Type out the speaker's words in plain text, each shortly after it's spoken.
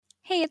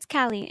Hey, it's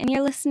Callie, and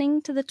you're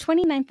listening to the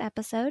 29th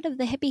episode of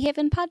the Hippie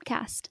Haven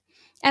podcast.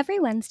 Every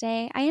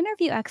Wednesday, I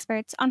interview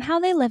experts on how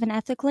they live an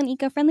ethical and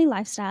eco-friendly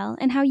lifestyle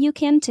and how you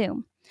can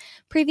too.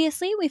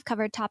 Previously, we've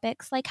covered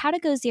topics like how to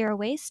go zero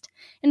waste,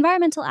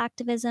 environmental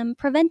activism,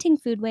 preventing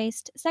food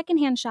waste,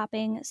 secondhand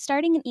shopping,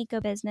 starting an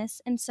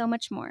eco-business, and so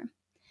much more.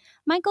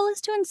 My goal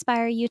is to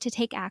inspire you to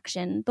take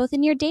action, both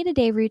in your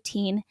day-to-day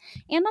routine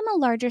and on a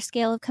larger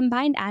scale of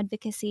combined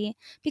advocacy,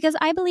 because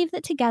I believe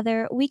that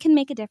together we can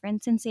make a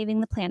difference in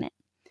saving the planet.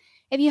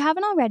 If you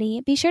haven't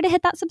already, be sure to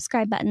hit that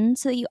subscribe button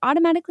so that you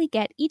automatically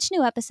get each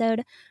new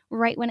episode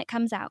right when it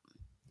comes out.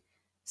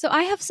 So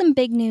I have some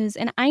big news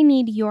and I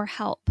need your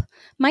help.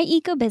 My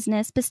eco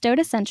business, Bestowed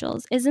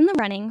Essentials, is in the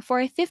running for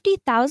a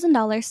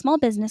 $50,000 small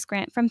business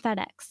grant from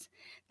FedEx.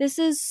 This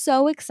is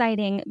so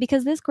exciting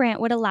because this grant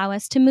would allow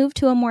us to move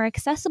to a more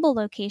accessible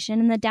location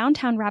in the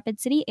downtown Rapid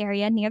City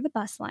area near the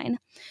bus line,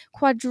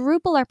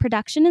 quadruple our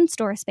production and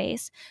store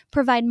space,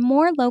 provide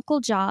more local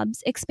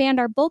jobs, expand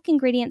our bulk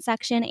ingredient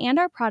section and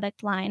our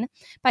product line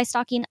by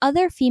stocking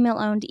other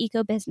female-owned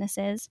eco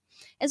businesses,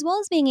 as well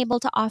as being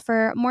able to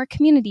offer more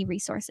community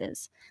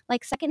resources,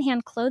 like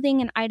secondhand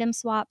clothing and item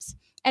swaps,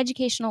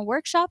 educational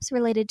workshops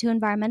related to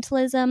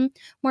environmentalism,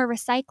 more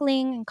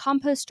recycling and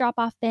compost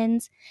drop-off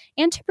bins,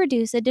 and to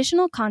produce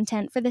additional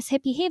content for this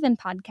Hippie Haven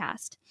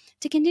podcast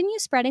to continue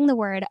spreading the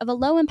word of a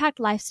low-impact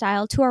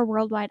lifestyle to our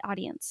worldwide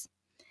audience.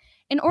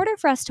 In order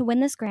for us to win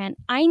this grant,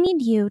 I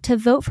need you to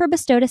vote for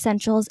Bestowed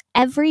Essentials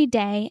every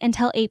day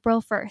until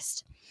April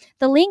 1st.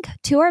 The link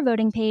to our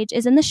voting page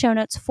is in the show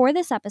notes for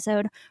this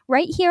episode,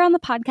 right here on the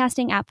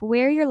podcasting app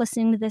where you're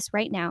listening to this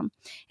right now.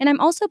 And I'm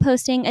also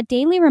posting a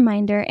daily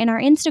reminder in our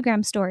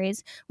Instagram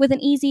stories with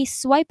an easy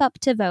swipe up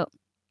to vote.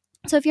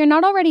 So if you're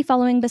not already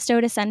following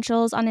Bestowed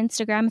Essentials on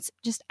Instagram, it's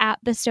just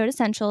at Bestowed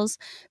Essentials,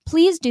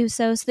 please do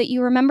so that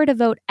you remember to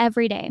vote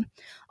every day.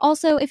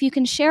 Also, if you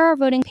can share our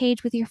voting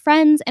page with your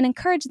friends and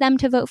encourage them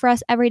to vote for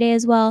us every day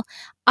as well,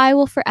 I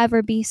will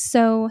forever be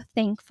so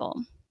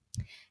thankful.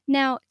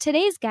 Now,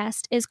 today's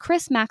guest is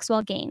Chris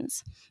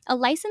Maxwell-Gaines, a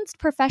licensed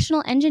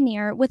professional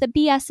engineer with a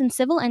BS in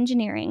civil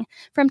engineering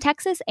from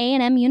Texas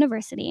A&M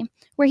University,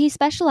 where he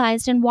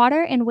specialized in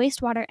water and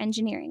wastewater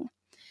engineering.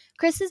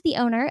 Chris is the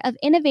owner of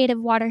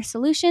Innovative Water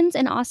Solutions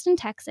in Austin,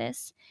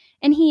 Texas,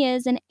 and he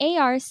is an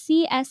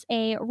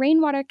ARCSA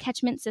Rainwater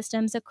Catchment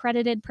Systems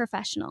accredited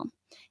professional.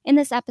 In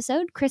this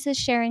episode, Chris is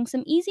sharing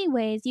some easy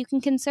ways you can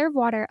conserve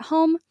water at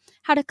home,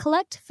 how to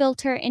collect,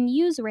 filter, and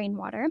use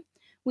rainwater.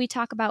 We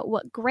talk about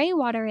what gray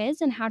water is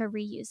and how to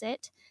reuse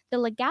it, the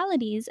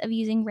legalities of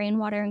using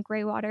rainwater and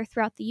gray water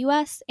throughout the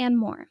U.S., and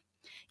more.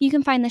 You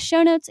can find the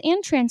show notes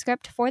and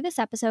transcript for this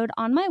episode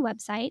on my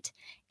website,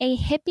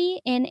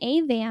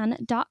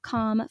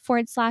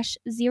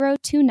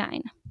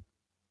 ahippieinAvan.com/029.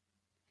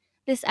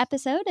 This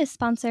episode is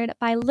sponsored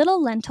by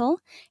Little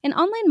Lentil, an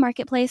online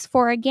marketplace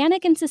for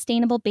organic and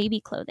sustainable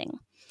baby clothing.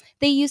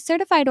 They use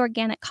certified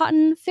organic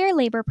cotton, fair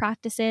labor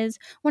practices,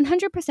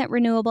 100%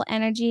 renewable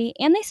energy,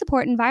 and they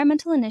support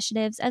environmental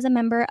initiatives as a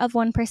member of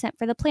 1%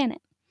 for the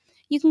Planet.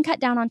 You can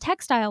cut down on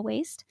textile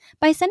waste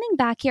by sending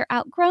back your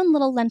outgrown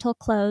Little Lentil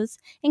clothes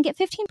and get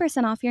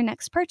 15% off your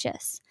next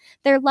purchase.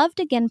 Their Loved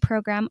Again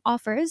program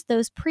offers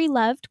those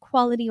pre-loved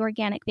quality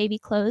organic baby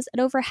clothes at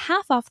over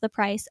half off the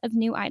price of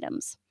new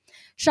items.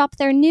 Shop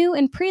their new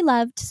and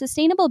pre-loved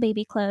sustainable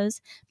baby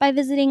clothes by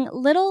visiting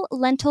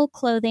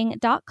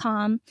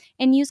littlelentilclothing.com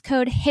and use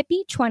code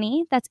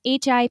HIPPIE20, that's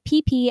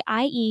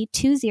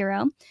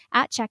HIPPIE20,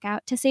 at checkout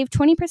to save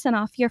 20%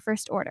 off your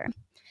first order.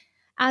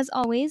 As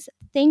always,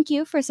 thank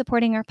you for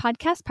supporting our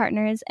podcast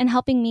partners and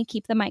helping me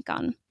keep the mic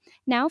on.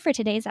 Now for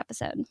today's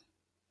episode.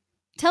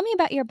 Tell me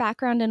about your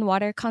background in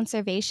water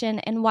conservation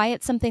and why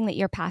it's something that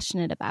you're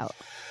passionate about.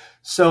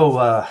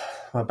 So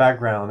my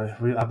background,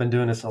 I've been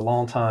doing this a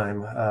long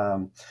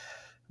time.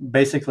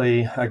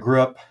 Basically, I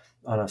grew up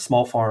on a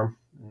small farm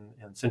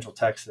in Central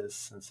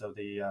Texas. And so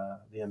the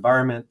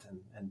environment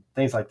and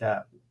things like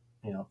that,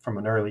 from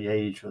an early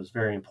age was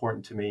very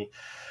important to me.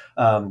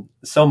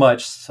 So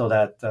much so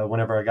that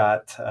whenever I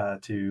got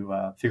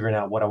to figuring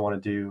out what I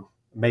want to do,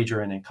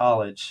 majoring in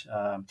college,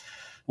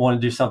 wanted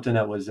to do something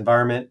that was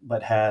environment,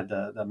 but had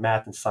the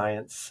math and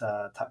science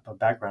type of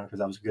background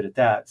because I was good at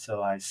that.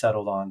 So I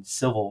settled on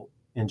civil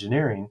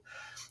engineering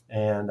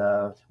and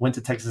went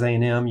to Texas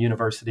A&M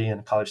University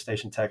in College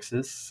Station,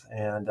 Texas.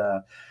 And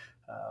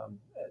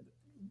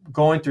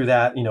going through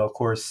that, of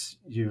course,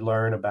 you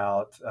learn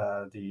about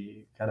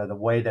the kind of the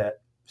way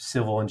that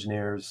civil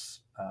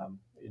engineers,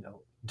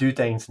 do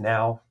things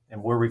now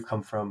and where we've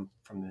come from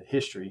the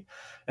history.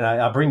 And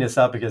I bring this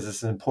up because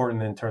it's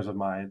important in terms of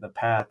the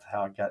path,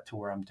 how I got to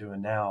where I'm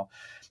doing now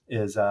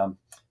is,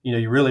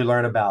 you really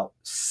learn about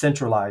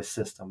centralized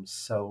systems.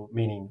 So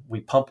meaning we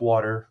pump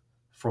water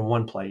from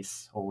one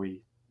place or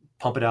we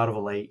pump it out of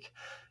a lake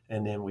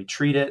and then we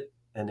treat it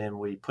and then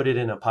we put it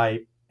in a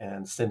pipe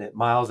and send it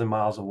miles and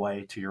miles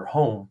away to your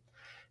home.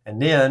 And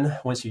then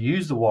once you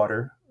use the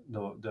water,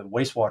 the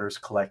wastewater is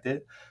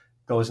collected,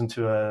 goes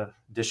into a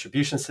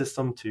distribution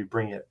system to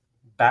bring it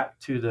back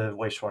to the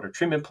wastewater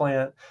treatment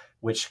plant.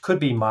 which could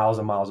be miles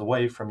and miles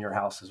away from your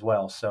house as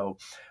well. So,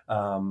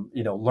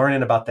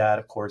 learning about that,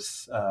 of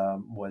course,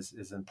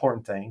 is an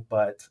important thing.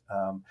 But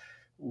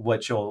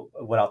what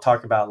I'll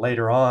talk about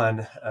later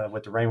on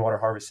with the rainwater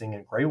harvesting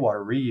and gray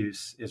water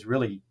reuse is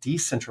really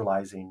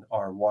decentralizing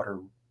our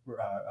water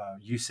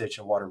usage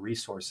and water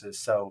resources.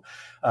 So,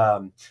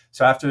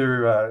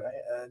 after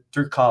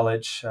through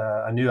college,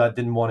 I knew I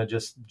didn't want to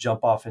just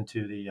jump off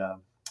into the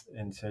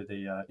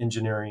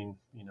engineering,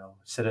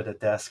 sit at a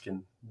desk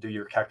and do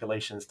your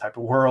calculations type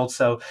of world.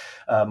 So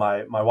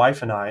my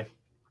wife and I,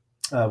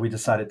 we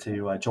decided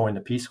to join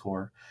the Peace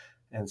Corps.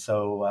 And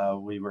so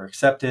we were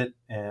accepted,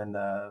 and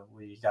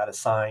we got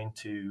assigned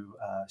to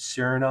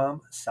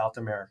Suriname, South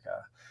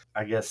America.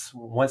 I guess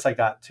once I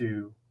got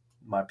to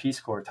my Peace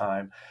Corps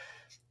time,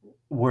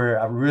 where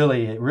it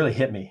really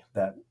hit me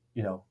that,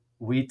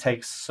 we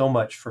take so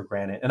much for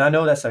granted. And I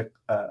know that's a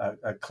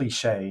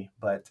cliche,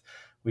 but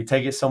we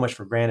take it so much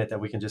for granted that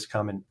we can just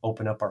come and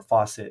open up our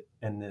faucet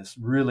and this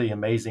really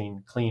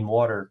amazing clean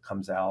water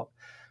comes out.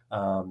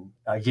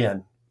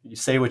 Again, you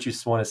say what you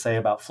want to say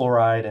about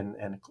fluoride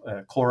and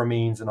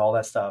chloramines and all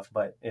that stuff,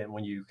 but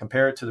when you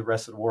compare it to the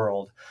rest of the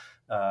world,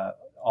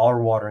 our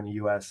water in the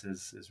U.S.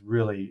 is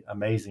really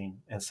amazing.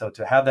 And so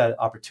to have that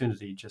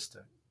opportunity just to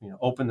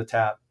open the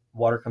tap,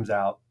 water comes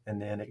out,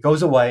 and then it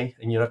goes away,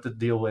 and you don't have to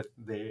deal with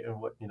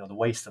the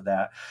waste of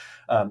that.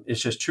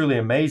 It's just truly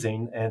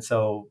amazing. And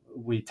so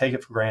we take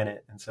it for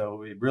granted. And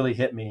so it really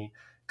hit me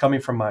coming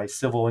from my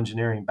civil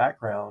engineering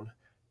background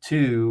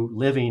to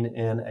living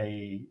in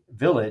a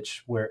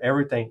village where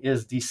everything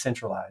is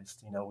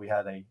decentralized. We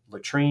had a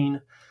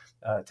latrine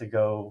to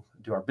go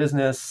do our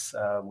business.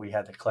 We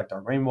had to collect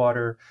our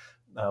rainwater.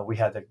 We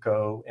had to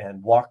go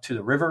and walk to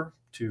the river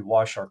to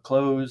wash our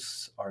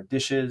clothes, our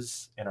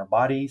dishes, and our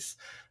bodies,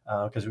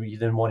 because we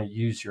didn't want to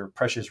use your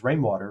precious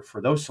rainwater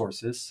for those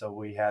sources. So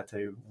we had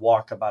to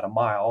walk about a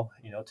mile,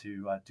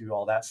 to do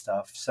all that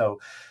stuff. So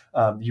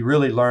you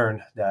really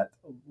learn that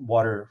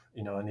water,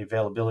 and the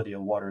availability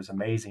of water is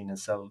amazing. And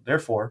so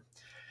therefore,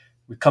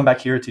 we come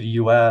back here to the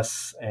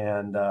U.S.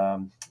 and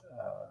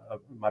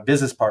my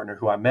business partner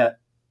who I met,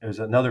 it was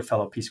another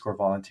fellow Peace Corps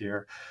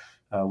volunteer.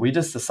 We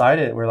just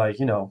decided, we're like,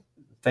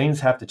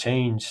 things have to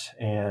change,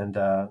 and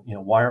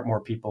why aren't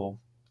more people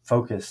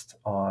focused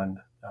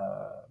on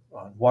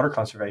water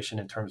conservation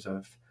in terms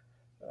of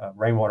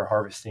rainwater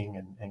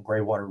harvesting and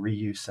gray water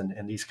reuse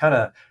and these kind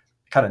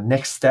of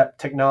next step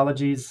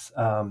technologies.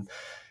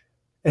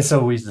 And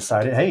so we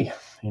decided, hey,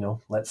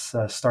 let's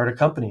start a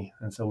company.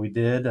 And so we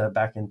did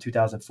back in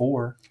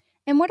 2004.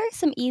 And what are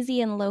some easy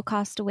and low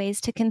cost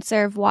ways to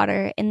conserve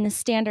water in the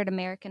standard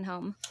American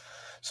home?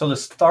 So to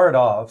start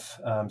off,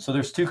 so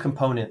there's two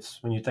components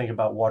when you think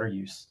about water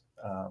use.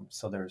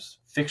 So there's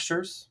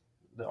fixtures,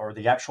 or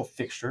the actual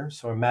fixture.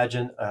 So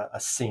imagine a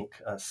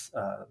sink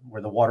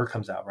where the water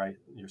comes out, right?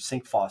 Your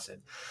sink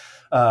faucet.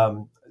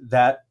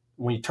 That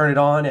when you turn it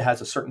on, it has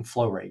a certain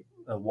flow rate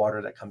of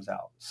water that comes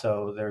out.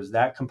 So there's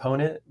that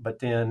component, but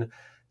then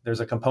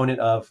there's a component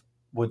of,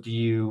 do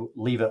you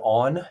leave it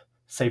on?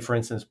 Say, for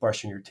instance,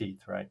 brushing your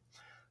teeth, right?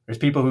 There's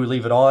people who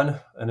leave it on,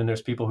 and then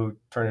there's people who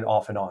turn it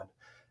off and on.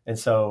 And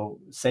so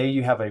say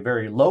you have a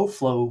very low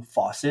flow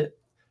faucet,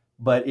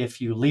 but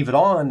if you leave it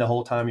on the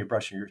whole time you're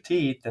brushing your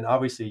teeth, then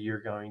obviously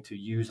you're going to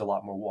use a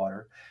lot more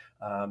water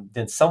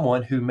than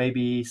someone who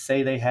maybe,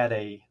 say they had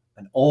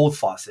an old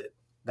faucet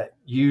that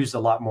used a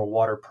lot more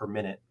water per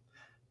minute,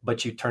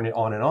 but you turn it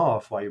on and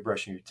off while you're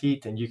brushing your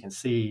teeth, and you can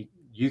see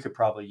you could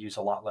probably use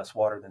a lot less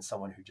water than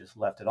someone who just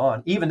left it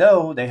on, even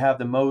though they have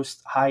the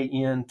most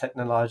high-end,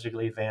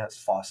 technologically advanced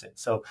faucet.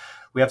 So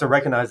we have to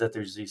recognize that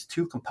there's these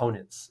two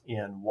components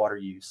in water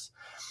use.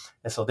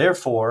 And so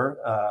therefore,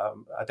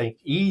 I think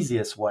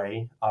easiest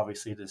way,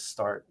 obviously, to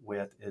start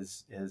with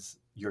is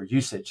your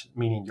usage,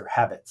 meaning your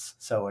habits.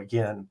 So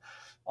again,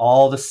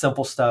 all the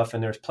simple stuff,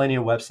 and there's plenty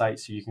of websites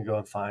so you can go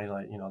and find,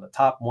 like, the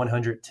top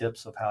 100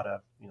 tips of how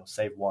to,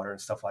 save water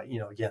and stuff like,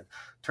 again,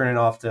 turning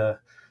off the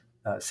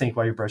sink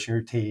while you're brushing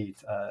your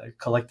teeth,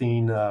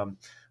 collecting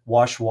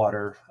wash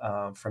water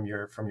from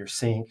your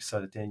sink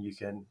so that then you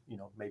can,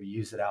 maybe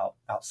use it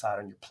outside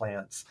on your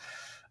plants.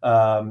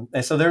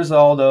 And so there's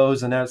all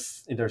those, and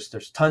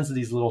there's tons of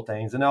these little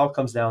things, and it all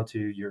comes down to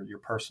your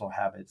personal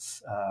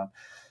habits.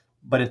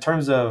 But in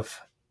terms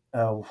of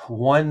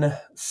one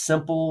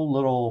simple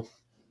little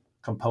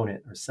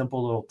component or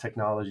simple little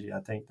technology,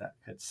 I think that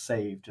could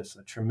save just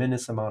a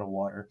tremendous amount of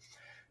water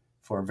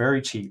for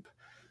very cheap.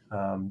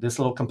 This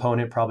little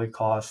component probably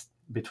costs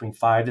between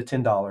 $5 to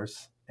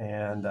 $10,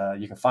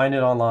 and you can find it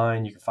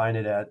online. You can find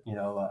it at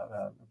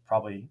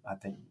probably, I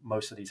think,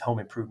 most of these home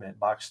improvement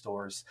box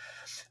stores.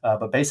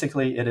 But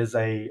basically, it is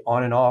a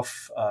on and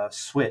off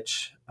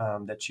switch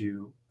that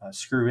you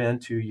screw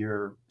into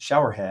your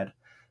shower head.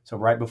 So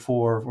right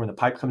before, when the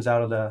pipe comes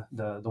out of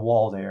the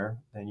wall there,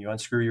 then you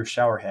unscrew your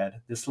shower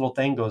head. This little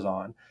thing goes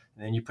on,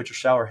 and then you put your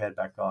shower head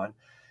back on.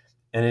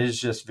 And it is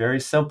just very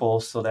simple,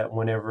 so that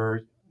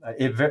whenever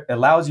it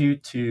allows you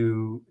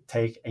to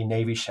take a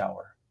Navy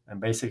shower. And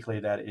basically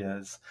that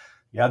is,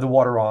 you have the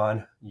water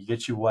on, you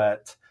get you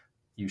wet,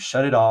 you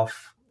shut it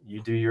off,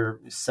 you do your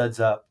suds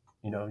up,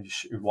 you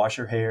wash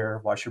your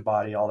hair, wash your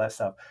body, all that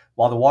stuff,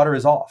 while the water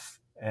is off,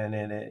 and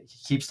then it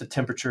keeps the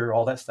temperature,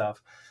 all that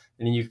stuff.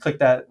 And then you click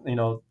that,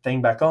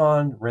 thing back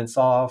on, rinse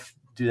off,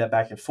 do that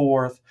back and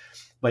forth.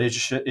 But it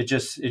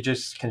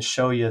just can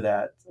show you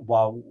that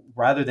while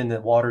rather than the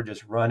water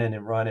just running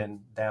and running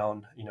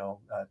down,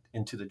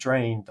 into the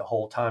drain the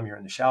whole time you're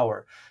in the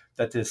shower,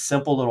 that this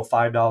simple little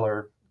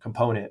 $5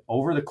 component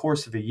over the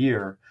course of a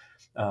year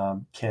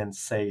can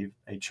save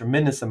a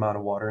tremendous amount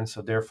of water. And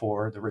so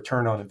therefore the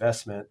return on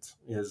investment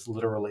is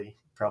literally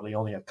probably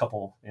only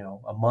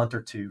a month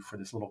or two for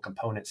this little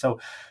component. So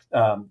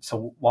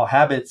while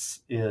habits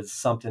is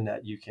something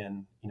that you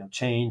can,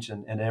 change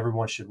and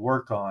everyone should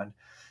work on,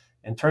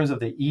 in terms of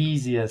the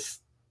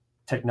easiest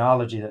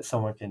technology that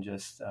someone can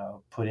just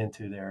put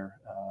into their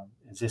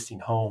existing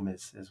home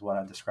is what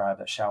I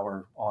described, that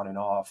shower on and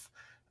off.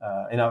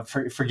 And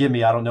forgive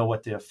me, I don't know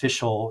what the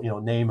official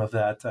name of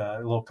that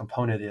little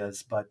component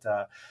is, but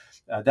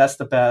that's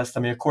the best. I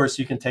mean, of course,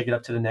 you can take it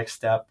up to the next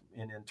step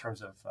in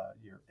terms of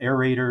your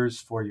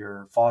aerators for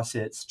your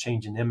faucets,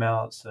 changing them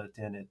out so that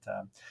then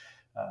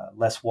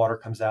less water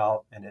comes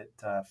out, and it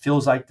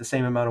feels like the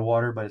same amount of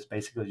water, but it's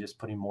basically just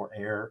putting more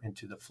air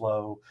into the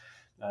flow.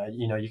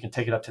 You can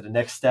take it up to the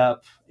next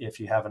step if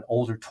you have an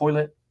older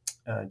toilet,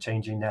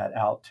 changing that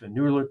out to a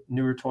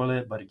newer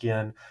toilet. But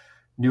again,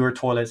 newer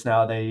toilets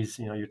nowadays,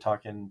 you're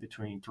talking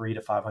between $300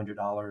 to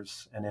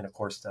 $500, and then of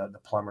course the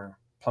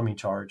plumbing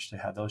charge to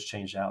have those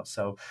changed out.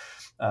 So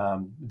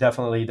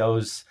definitely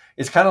those.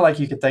 It's kind of like,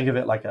 you can think of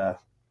it like a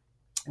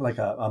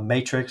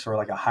matrix or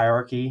like a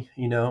hierarchy.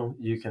 You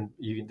can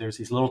there's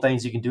these little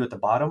things you can do at the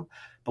bottom,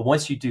 but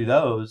once you do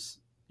those,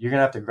 you're going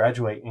to have to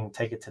graduate and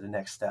take it to the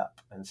next step.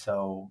 And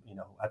so,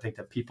 I think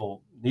that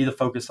people need to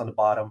focus on the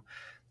bottom,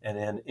 and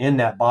then in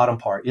that bottom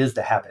part is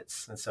the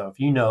habits. And so if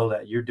you know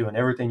that you're doing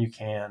everything you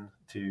can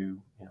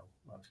to,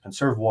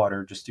 conserve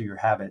water, just do your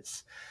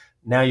habits.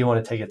 Now you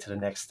want to take it to the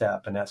next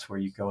step, and that's where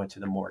you go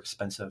into the more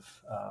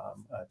expensive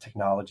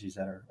technologies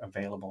that are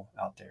available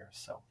out there.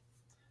 So.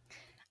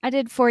 I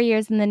did 4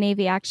 years in the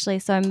Navy, actually,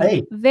 so I'm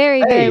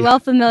very, very well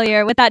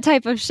familiar with that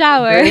type of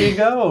shower. There you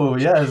go.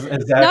 Yes,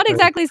 exactly. Not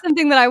exactly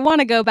something that I want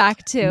to go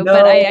back to,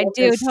 but I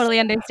do totally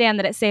understand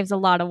that it saves a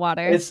lot of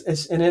water. It's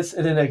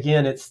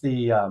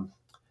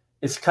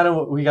kind of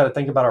what we got to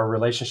think about, our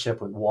relationship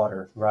with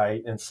water,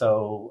 right? And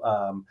so,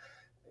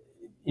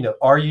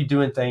 are you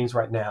doing things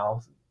right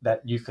now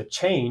that you could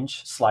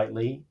change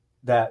slightly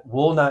that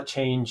will not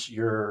change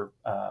your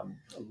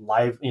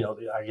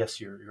I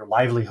guess your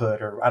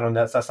livelihood, or I don't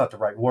know, that's not the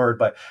right word,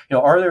 but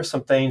are there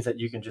some things that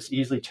you can just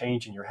easily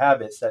change in your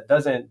habits that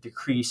doesn't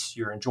decrease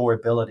your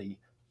enjoyability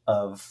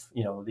of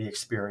the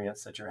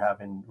experience that you're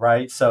having,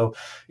 right? So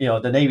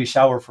the Navy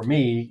shower for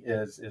me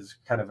is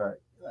kind of an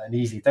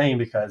easy thing,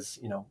 because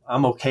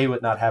I'm okay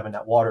with not having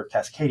that water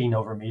cascading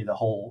over me the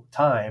whole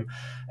time,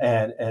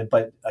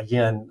 but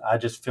again, I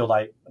just feel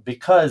like,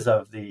 because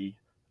of the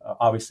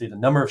obviously the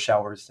number of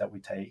showers that we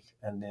take,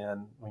 and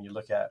then when you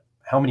look at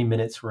how many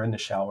minutes we're in the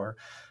shower,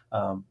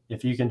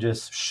 if you can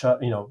just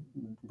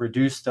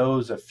reduce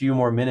those a few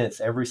more minutes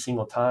every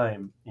single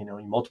time, you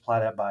multiply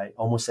that by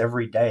almost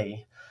every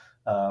day,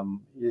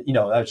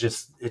 it's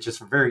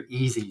just a very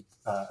easy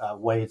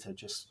way to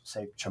just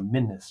save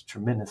tremendous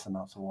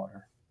amounts of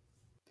water.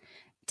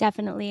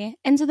 Definitely.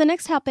 And so the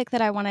next topic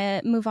that I want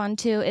to move on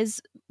to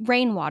is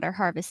rainwater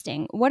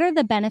harvesting. What are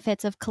the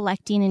benefits of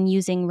collecting and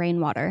using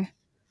rainwater?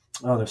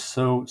 Oh, there's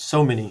so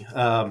many.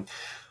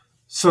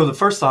 So the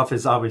first off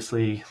is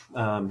obviously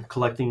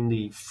collecting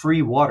the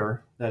free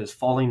water that is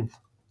falling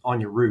on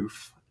your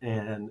roof,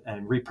 and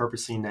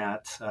repurposing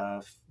that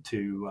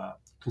to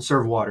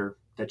conserve water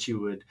that you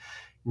would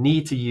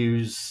need to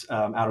use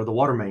out of the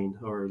water main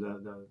or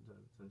the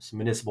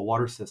municipal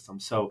water system.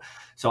 So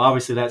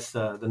obviously that's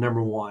the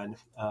number one.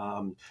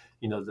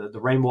 The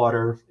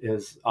rainwater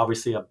is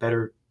obviously a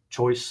better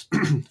choice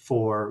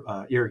for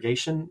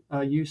irrigation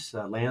use,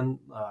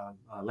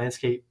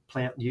 landscape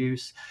plant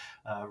use.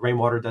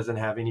 Rainwater doesn't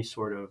have any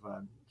sort of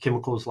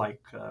chemicals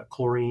like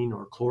chlorine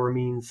or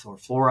chloramines or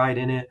fluoride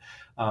in it.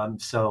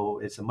 So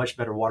it's a much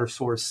better water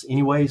source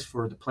anyways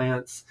for the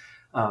plants.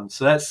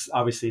 So that's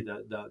obviously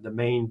the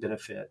main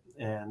benefit.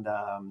 And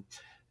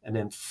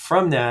then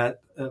from that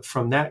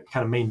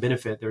kind of main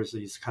benefit, there's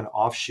these kind of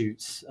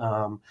offshoots.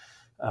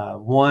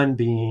 One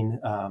being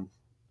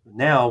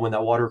now when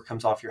that water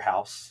comes off your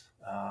house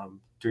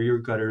through your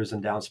gutters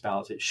and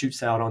downspouts, it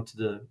shoots out onto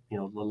the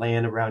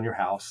land around your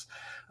house.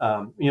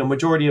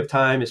 Majority of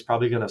time it's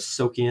probably going to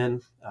soak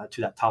in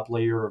to that top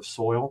layer of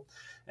soil,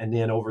 and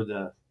then over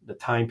the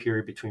time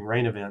period between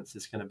rain events,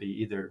 it's going to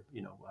be either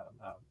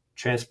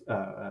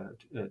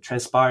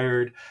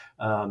transpired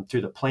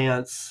through the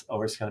plants,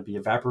 or it's going to be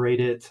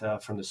evaporated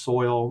from the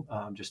soil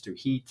just through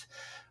heat.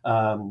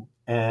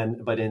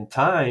 But in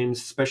times,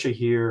 especially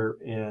here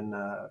in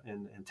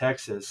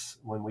Texas,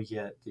 when we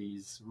get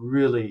these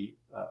really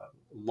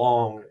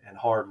long and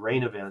hard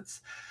rain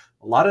events,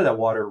 a lot of that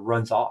water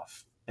runs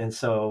off. And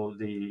so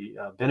the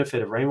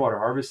benefit of rainwater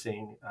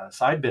harvesting,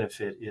 side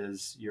benefit,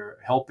 is you're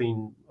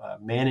helping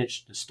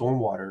manage the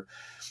stormwater.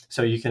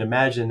 So you can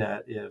imagine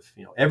that if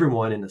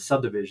everyone in the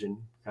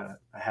subdivision kind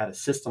of had a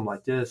system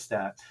like this,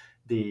 that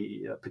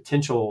the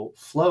potential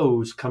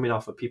flows coming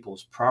off of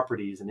people's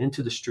properties and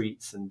into the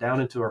streets and down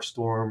into our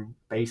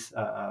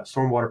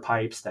stormwater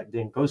pipes that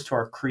then goes to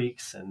our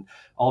creeks and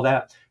all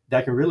that,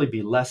 that can really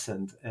be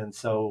lessened. And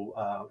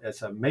so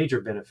it's a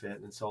major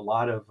benefit. And so a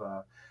lot of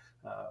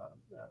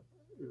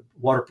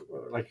water,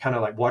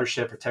 like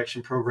watershed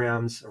protection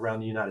programs around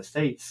the United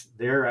States,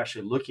 they're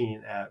actually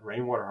looking at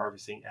rainwater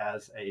harvesting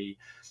as a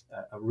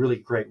really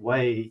great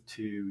way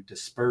to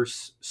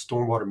disperse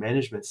stormwater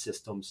management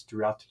systems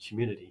throughout the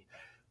community.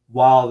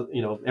 While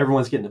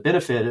everyone's getting the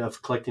benefit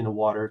of collecting the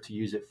water to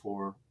use it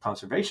for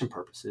conservation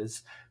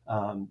purposes,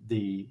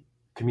 the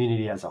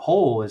community as a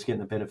whole is getting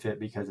the benefit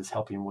because it's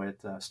helping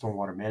with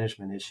stormwater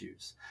management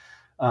issues.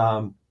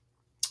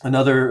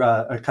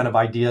 Another kind of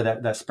idea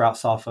that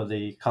sprouts off of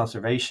the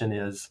conservation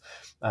is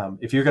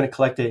if you're going to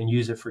collect it and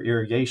use it for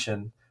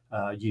irrigation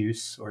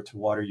use or to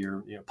water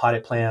your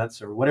potted plants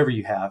or whatever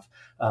you have,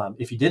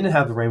 if you didn't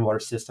have the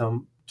rainwater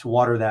system to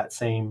water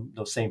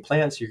those same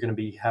plants, you're going to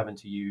be having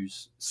to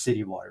use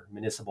city water,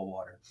 municipal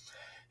water.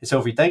 And so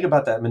if we think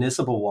about that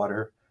municipal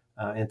water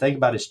and think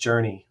about its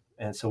journey,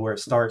 and so where it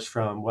starts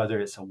from, whether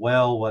it's a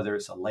well, whether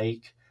it's a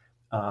lake,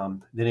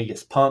 then it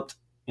gets pumped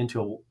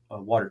into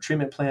a water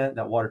treatment plant.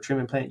 That water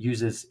treatment plant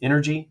uses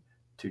energy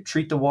to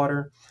treat the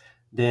water.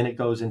 Then it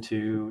goes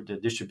into the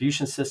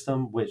distribution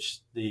system,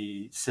 which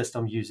the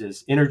system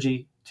uses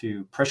energy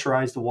to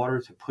pressurize the water,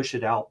 to push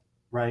it out,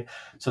 right?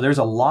 So there's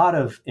a lot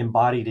of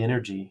embodied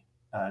energy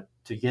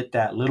to get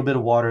that little bit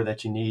of water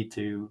that you need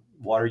to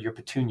water your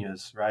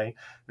petunias, right?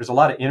 There's a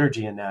lot of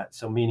energy in that.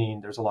 So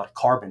meaning there's a lot of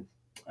carbon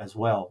as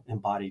well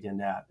embodied in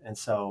that. And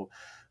so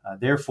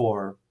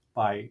therefore,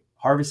 by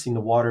harvesting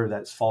the water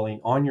that's falling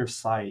on your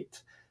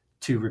site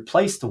to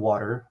replace the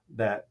water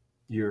that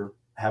you're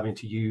having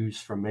to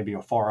use from maybe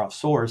a far off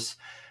source,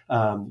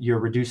 you're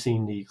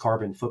reducing the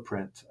carbon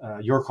footprint,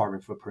 your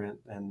carbon footprint,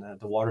 and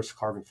the water's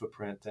carbon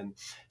footprint. And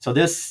so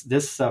this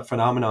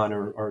phenomenon,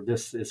 or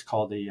this is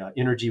called the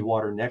energy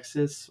water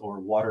nexus, or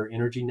water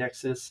energy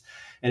nexus.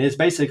 And it's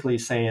basically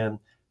saying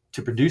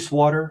to produce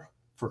water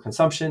for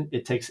consumption,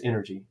 it takes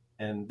energy.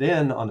 And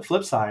then on the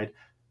flip side,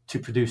 to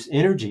produce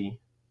energy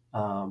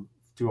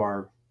through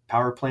our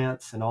power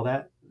plants and all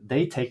that,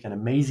 they take an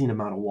amazing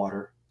amount of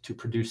water to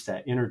produce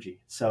that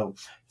energy. So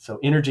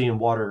energy and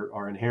water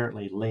are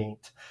inherently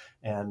linked.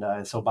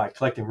 And so by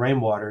collecting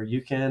rainwater,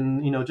 you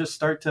can, just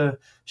start to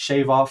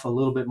shave off a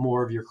little bit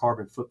more of your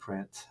carbon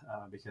footprint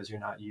because you're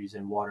not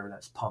using water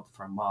that's pumped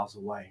from miles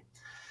away.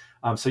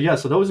 So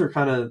those are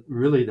kind of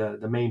really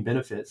the main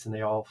benefits, and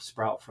they all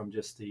sprout from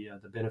just the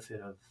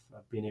benefit of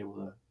being able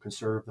to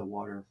conserve the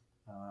water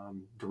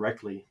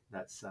directly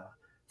that's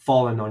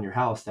fallen on your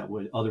house that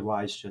would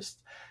otherwise just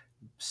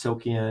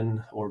soak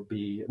in, or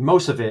be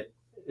most of it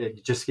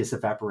just gets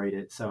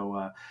evaporated.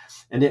 So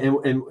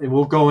and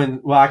we'll go in.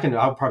 Well,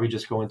 I'll probably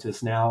just go into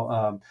this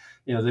now.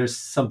 There's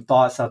some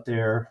thoughts out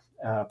there,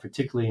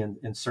 particularly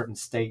in certain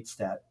states,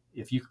 that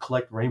if you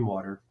collect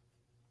rainwater,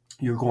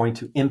 you're going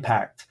to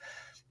impact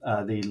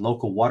the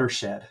local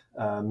watershed,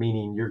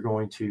 meaning you're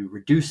going to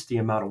reduce the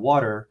amount of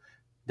water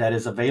that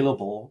is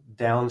available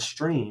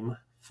downstream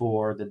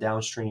for the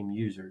downstream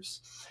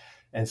users.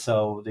 And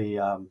so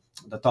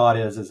the thought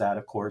is that,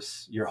 of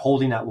course, you're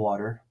holding that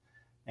water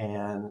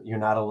and you're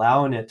not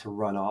allowing it to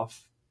run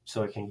off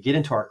so it can get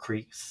into our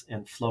creeks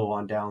and flow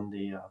on down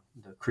the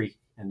creek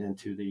and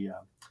into the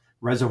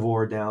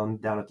reservoir down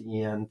at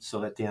the end, so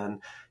that then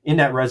in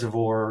that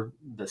reservoir,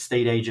 the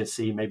state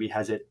agency maybe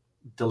has it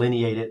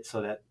delineated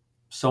so that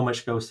so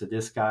much goes to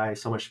this guy,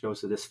 so much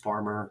goes to this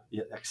farmer,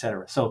 et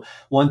cetera. So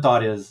one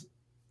thought is,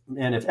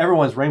 and if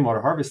everyone's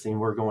rainwater harvesting,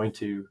 we're going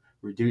to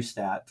reduce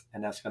that,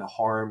 and that's going to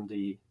harm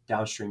the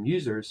downstream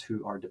users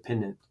who are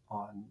dependent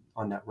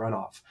on that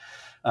runoff.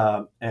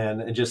 I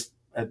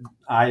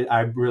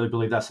really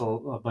believe that's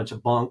a bunch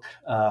of bunk.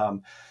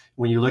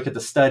 When you look at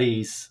the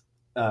studies,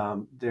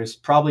 there's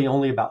probably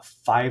only about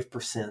 5 to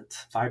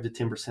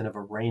 10% of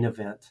a rain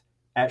event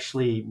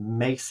actually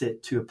makes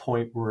it to a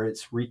point where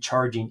it's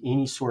recharging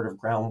any sort of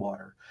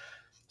groundwater.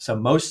 So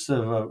most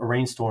of a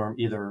rainstorm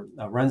either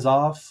runs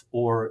off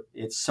or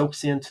it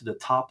soaks into the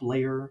top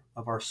layer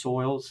of our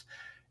soils,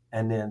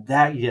 and then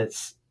that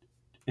gets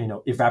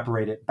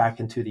evaporated back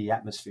into the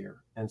atmosphere.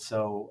 And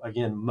so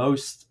again,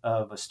 most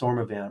of a storm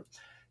event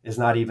is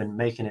not even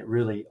making it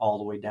really all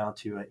the way down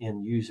to an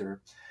end user.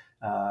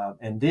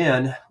 And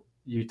then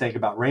you think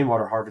about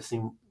rainwater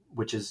harvesting,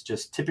 which is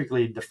just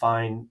typically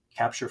defined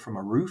capture from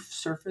a roof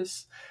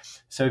surface.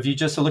 So if you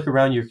just look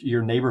around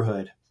your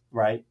neighborhood,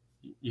 right,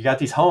 you got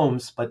these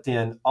homes, but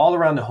then all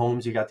around the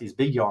homes, you got these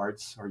big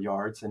yards,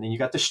 and then you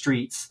got the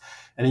streets,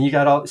 and then you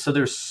got so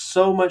there's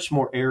so much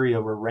more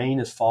area where rain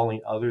is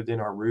falling other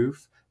than our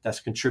roof that's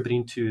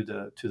contributing to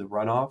the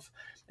runoff.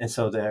 And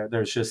so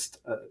there's just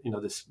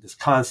this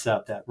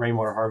concept that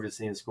rainwater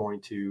harvesting is going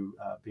to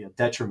be a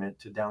detriment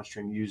to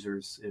downstream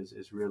users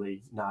is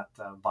really not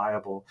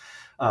viable.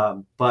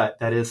 But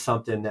that is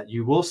something that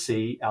you will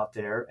see out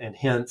there, and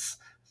hence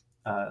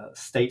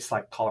states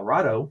like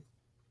Colorado,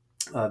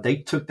 they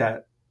took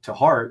that to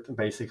heart,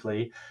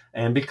 basically,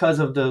 and because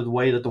of the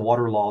way that the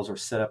water laws are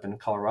set up in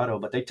Colorado,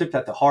 but they took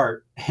that to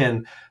heart,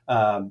 and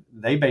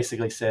they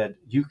basically said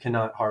you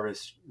cannot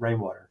harvest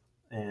rainwater.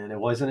 And it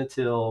wasn't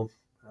until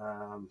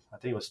I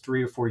think it was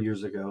 3 or 4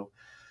 years ago,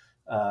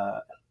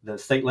 the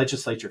state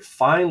legislature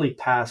finally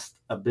passed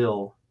a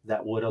bill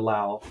that would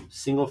allow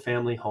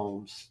single-family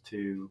homes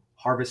to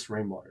harvest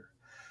rainwater.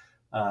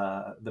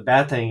 The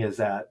bad thing is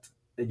that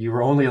you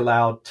were only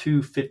allowed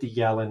 2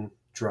 50-gallon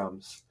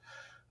drums.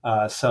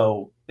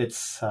 So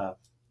it's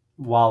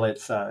while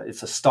it's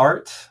a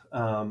start,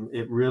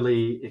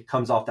 it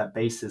comes off that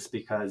basis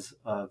because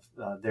of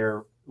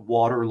their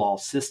water law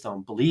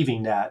system,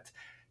 believing that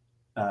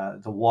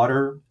the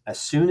water, as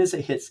soon as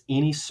it hits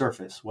any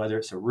surface, whether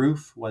it's a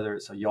roof, whether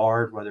it's a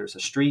yard, whether it's a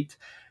street,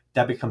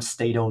 that becomes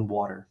state-owned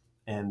water,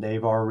 and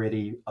they've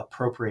already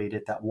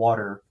appropriated that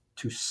water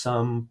to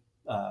some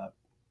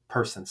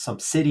person, some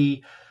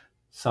city,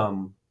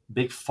 some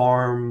big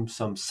farm,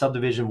 some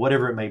subdivision,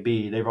 whatever it may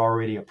be. They've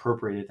already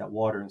appropriated that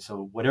water, and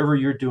so whatever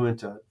you're doing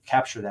to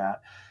capture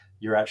that,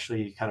 you're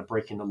actually kind of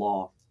breaking the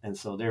law. And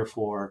so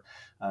therefore,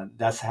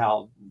 that's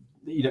how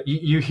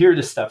you hear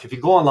this stuff. If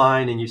you go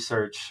online and you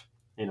search,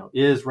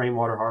 is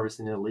rainwater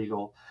harvesting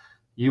illegal,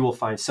 you will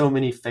find so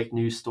many fake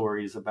news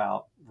stories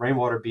about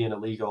rainwater being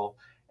illegal,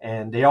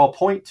 and they all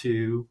point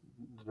to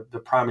the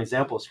prime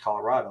example is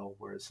Colorado,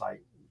 where it's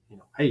like,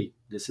 hey,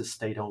 this is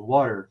state-owned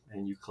water,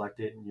 and you collect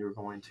it, and you're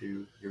going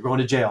to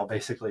jail,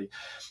 basically.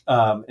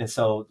 And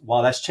so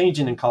while that's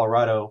changing in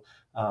Colorado,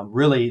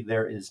 really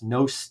there is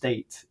no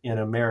state in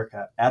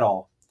America at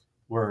all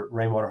where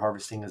rainwater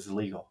harvesting is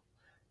illegal.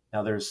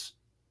 Now there's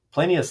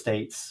plenty of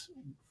states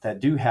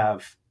that do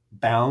have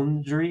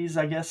boundaries,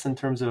 I guess, in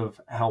terms of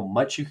how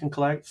much you can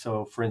collect.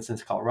 So for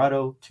instance,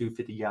 Colorado, 2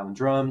 50-gallon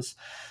drums.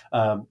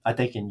 I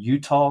think in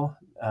Utah,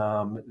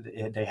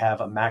 they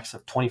have a max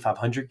of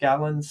 2,500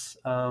 gallons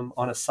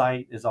on a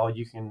site is all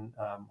you can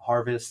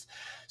harvest.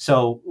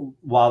 So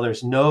while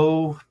there's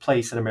no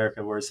place in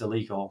America where it's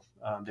illegal,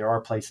 there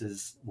are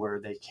places where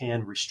they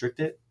can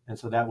restrict it. And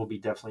so that will be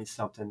definitely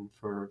something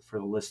for the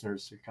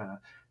listeners to kind of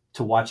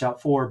to watch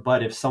out for.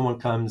 But if someone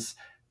comes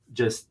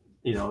just,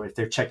 if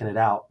they're checking it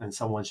out and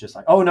someone's just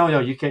like, oh, no,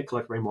 you can't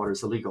collect rainwater,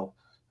 it's illegal,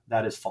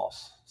 that is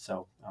false.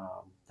 So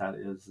that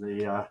is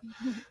the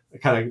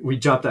we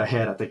jumped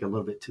ahead, I think, a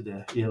little bit to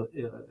the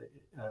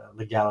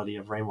legality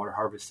of rainwater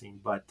harvesting,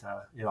 but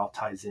it all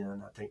ties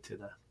in, I think, to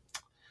the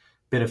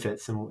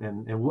benefits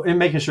and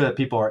making sure that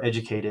people are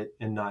educated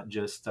and not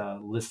just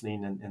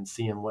listening and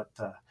seeing what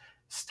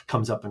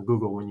comes up in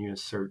Google when you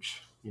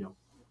search,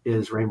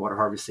 is rainwater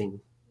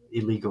harvesting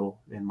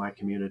illegal in my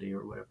community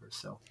or whatever.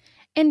 So.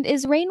 And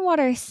is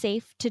rainwater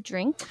safe to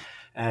drink?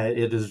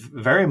 It is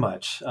very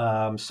much.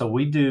 So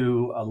we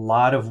do a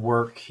lot of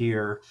work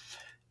here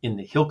in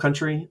the Hill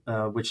Country,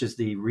 which is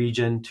the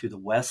region to the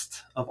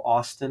west of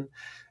Austin.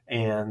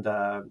 And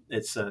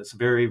it's a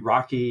very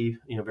rocky,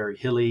 very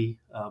hilly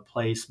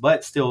place,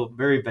 but still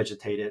very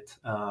vegetated.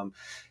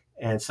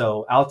 And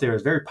so out there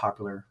is very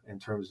popular in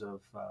terms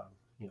of,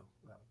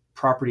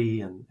 property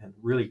and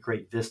really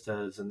great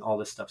vistas and all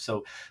this stuff.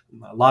 So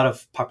a lot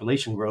of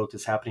population growth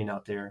is happening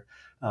out there.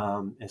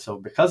 And so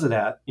because of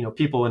that,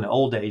 people in the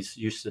old days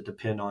used to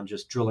depend on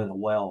just drilling a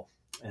well.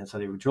 And so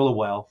they would drill a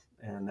well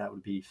and that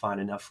would be fine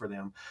enough for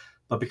them.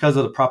 But because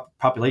of the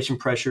population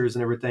pressures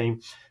and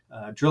everything,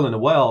 drilling a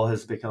well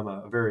has become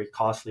a very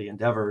costly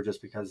endeavor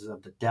just because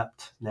of the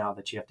depth now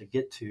that you have to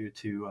get to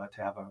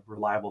have a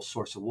reliable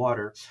source of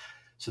water.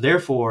 So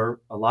therefore,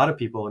 a lot of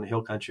people in the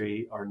Hill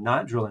Country are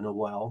not drilling a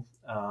well.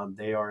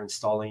 They are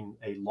installing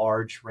a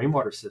large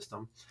rainwater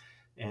system.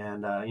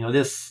 And,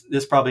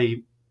 this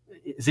probably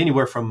is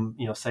anywhere from,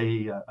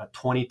 say a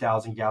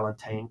 20,000 gallon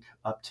tank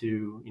up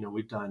to,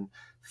 we've done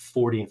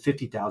 40 and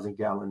 50,000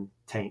 gallon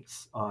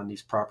tanks on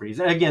these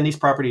properties. And again, these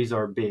properties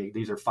are big.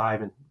 These are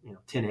 5 and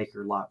 10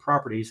 acre lot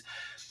properties,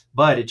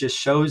 but it just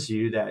shows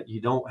you that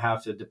you don't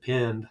have to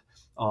depend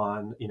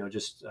on,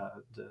 just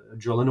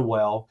drilling a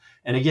well.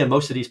 And again,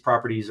 most of these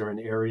properties are in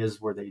areas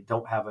where they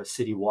don't have a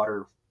city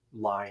water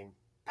line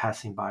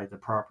passing by the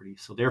property.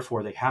 So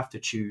therefore they have to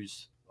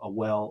choose a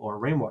well or a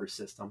rainwater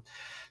system.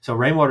 So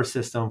rainwater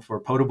system for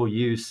potable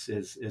use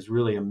is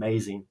really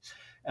amazing.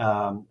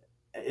 The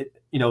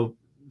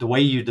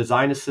way you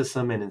design a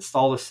system and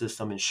install a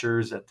system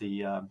ensures that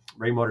the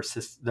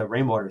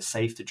rainwater is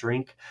safe to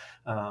drink.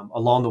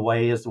 Along the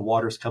way, as the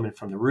water is coming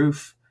from the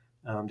roof,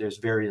 there's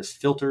various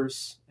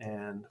filters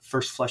and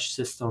first flush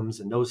systems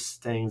and those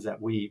things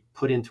that we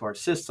put into our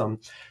system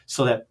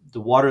so that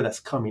the water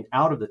that's coming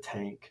out of the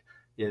tank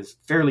is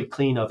fairly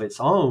clean of its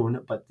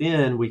own, but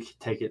then we can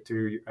take it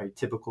through a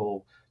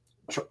typical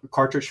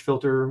cartridge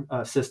filter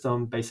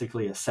system,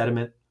 basically a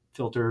sediment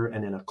filter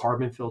and then a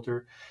carbon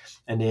filter.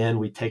 And then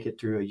we take it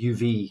through a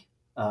UV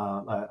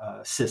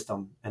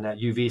system, and that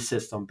UV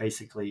system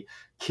basically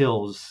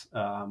kills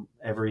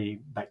every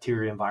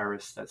bacteria and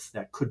virus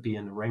that could be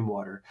in the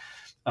rainwater.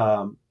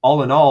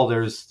 All in all,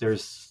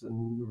 there's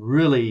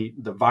really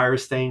the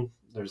virus thing.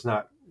 There's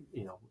not,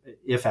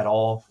 if at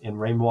all, in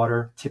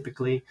rainwater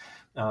typically.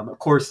 Of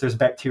course, there's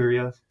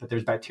bacteria, but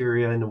there's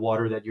bacteria in the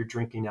water that you're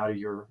drinking out of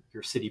your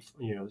city,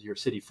 your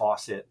city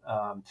faucet.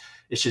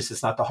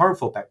 It's not the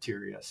harmful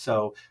bacteria.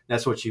 So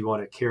that's what you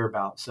want to care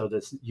about. So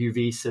this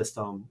UV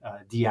system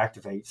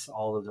deactivates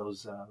all of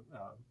those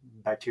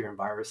bacteria and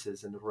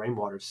viruses in the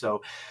rainwater.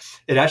 So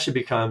it actually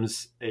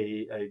becomes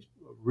a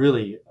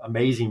really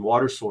amazing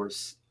water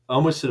source,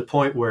 almost to the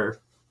point where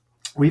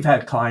we've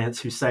had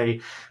clients who say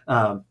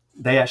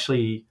they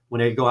actually, when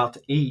they go out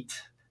to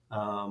eat,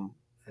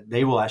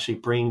 they will actually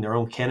bring their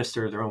own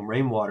canister, their own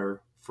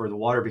rainwater for the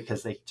water,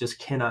 because they just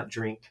cannot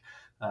drink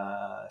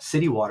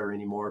city water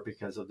anymore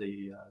because of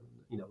the,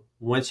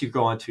 once you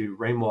go onto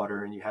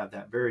rainwater and you have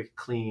that very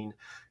clean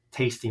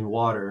tasting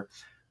water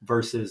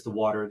versus the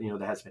water,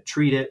 that has been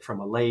treated from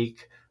a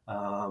lake,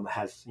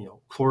 has,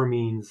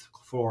 chloramines,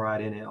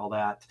 fluoride in it, all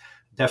that,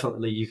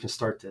 definitely you can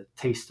start to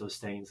taste those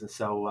things. And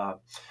so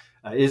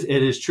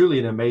it is truly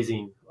an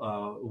amazing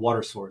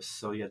water source.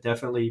 So yeah,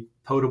 definitely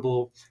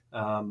potable.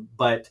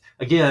 But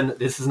again,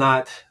 this is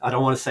not, I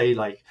don't want to say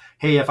like,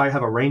 hey, if I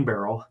have a rain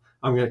barrel,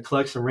 I'm going to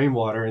collect some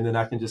rainwater and then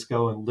I can just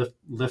go and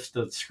lift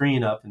the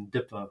screen up and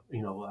dip a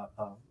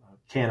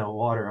can of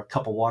water, a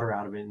cup of water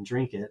out of it and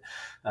drink it.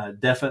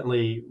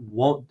 Definitely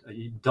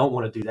you don't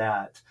want to do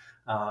that.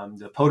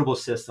 The potable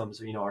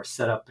systems, are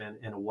set up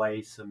in a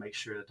way to make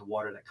sure that the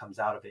water that comes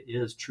out of it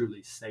is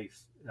truly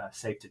safe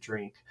to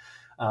drink.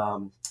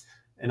 And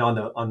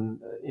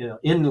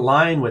in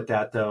line with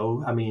that,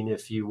 though, I mean,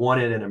 if you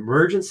wanted an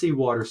emergency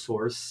water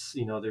source,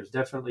 there's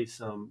definitely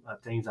some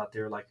things out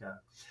there like a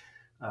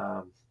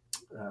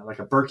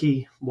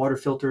Berkey water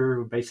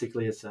filter.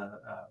 Basically, it's a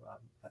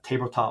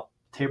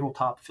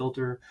tabletop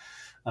filter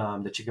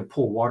that you can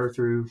pour water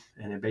through,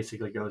 and it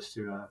basically goes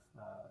through a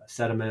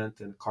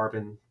sediment and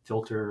carbon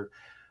filter.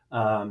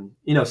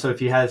 So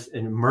if you have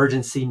an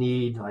emergency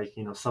need, like,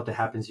 something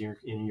happens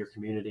in your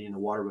community and the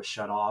water was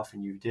shut off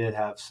and you did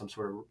have some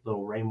sort of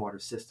little rainwater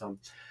system,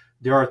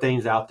 there are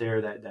things out there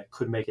that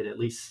could make it at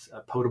least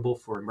potable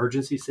for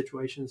emergency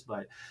situations.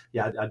 But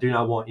yeah, I do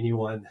not want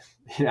anyone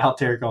out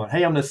there going,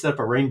 hey, I'm going to set up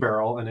a rain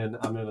barrel and then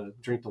I'm going to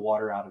drink the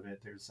water out of it.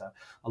 There's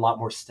a lot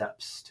more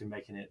steps to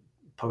making it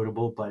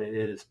potable, but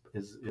it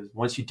is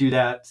once you do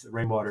that,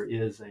 rainwater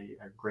is a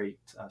great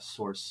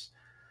source.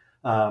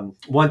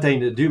 One thing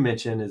to do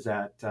mention is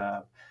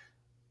that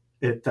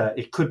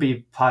it could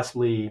be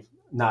possibly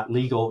not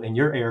legal in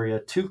your area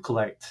to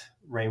collect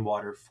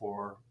rainwater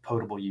for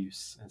potable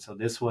use. And so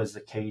this was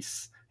the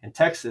case in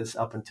Texas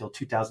up until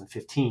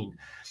 2015.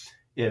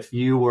 If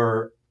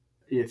your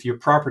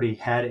property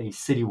had a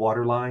city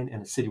water line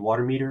and a city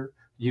water meter,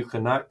 you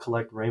could not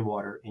collect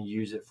rainwater and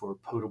use it for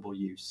potable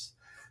use.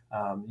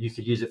 You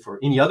could use it for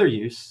any other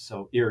use.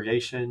 So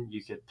irrigation,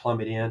 you could plumb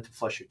it in to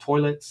flush your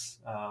toilets,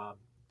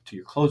 to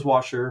your clothes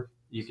washer.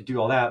 You could do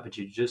all that, but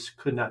you just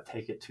could not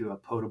take it to a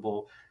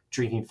potable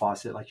drinking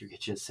faucet like your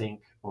kitchen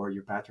sink or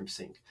your bathroom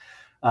sink.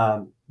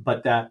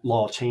 But that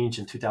law changed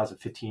in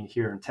 2015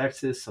 here in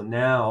Texas. So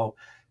now,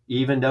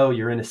 even though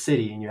you're in a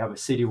city and you have a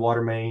city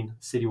water main,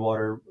 city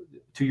water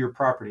to your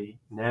property,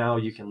 now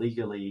you can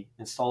legally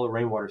install a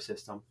rainwater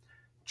system,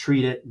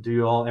 treat it,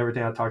 do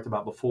everything I talked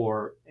about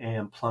before,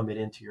 and plumb it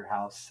into your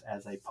house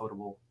as a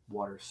potable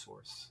water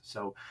source.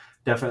 So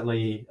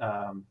definitely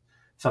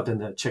something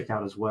to check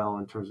out as well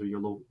in terms of your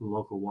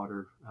local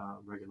water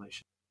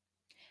regulation.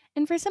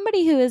 And for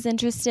somebody who is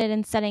interested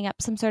in setting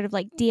up some sort of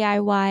like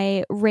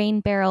DIY rain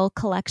barrel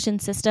collection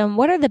system,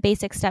 what are the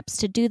basic steps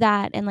to do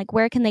that? And like,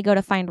 where can they go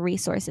to find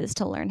resources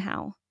to learn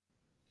how?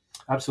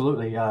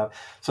 Absolutely.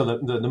 So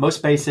the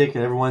most basic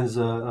that everyone's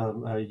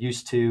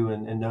used to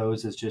and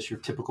knows is just your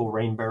typical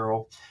rain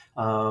barrel.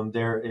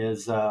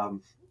 There's a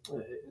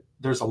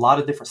lot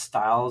of different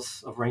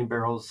styles of rain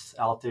barrels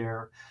out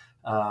there.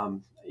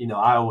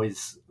 I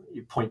always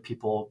point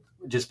people,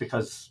 just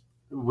because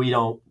we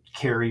don't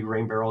carry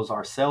rain barrels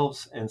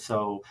ourselves, and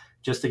so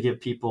just to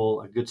give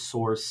people a good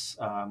source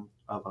of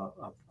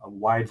a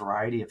wide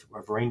variety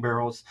of rain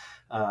barrels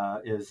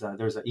there's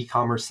an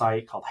e-commerce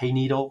site called Hay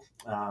Needle.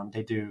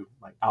 They do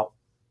like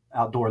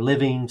outdoor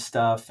living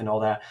stuff and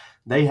all that.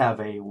 They have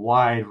a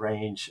wide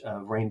range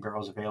of rain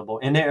barrels available,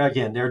 and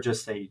they're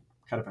just a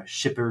kind of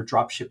a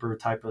drop shipper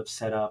type of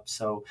setup.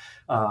 So,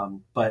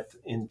 but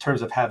in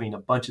terms of having a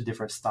bunch of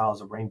different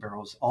styles of rain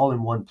barrels all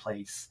in one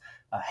place,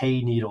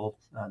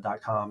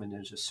 hayneedle.com, and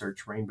then just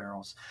search rain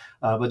barrels.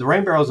 But the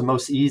rain barrel is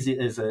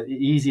the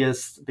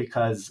easiest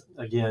because,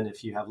 again,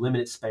 if you have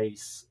limited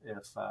space,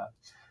 if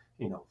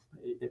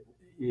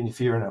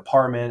you're in an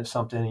apartment or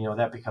something,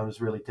 that becomes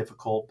really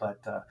difficult. But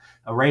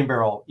a rain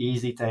barrel,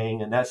 easy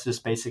thing, and that's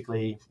just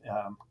basically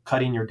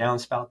cutting your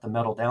downspout, the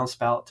metal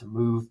downspout, to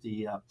move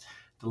the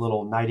the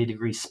little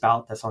 90-degree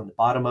spout that's on the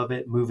bottom of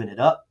it, moving it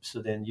up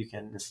so then you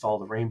can install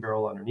the rain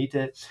barrel underneath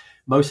it.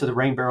 Most of the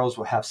rain barrels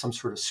will have some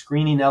sort of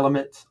screening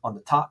element on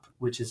the top,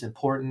 which is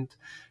important.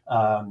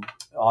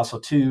 Also,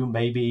 too,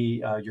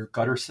 maybe your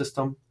gutter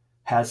system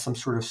has some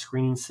sort of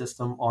screening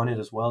system on it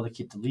as well to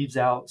keep the leaves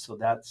out. So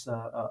that's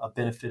a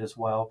benefit as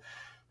well.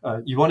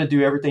 You want to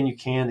do everything you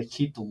can to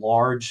keep the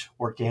large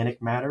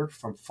organic matter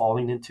from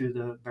falling into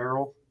the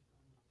barrel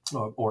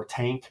or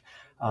tank.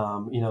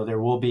 There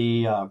will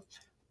be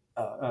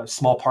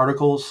small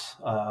particles,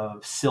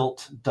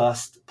 silt,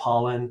 dust,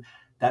 pollen,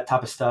 that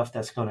type of stuff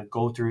that's going to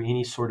go through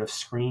any sort of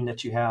screen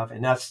that you have.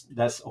 And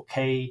that's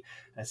okay,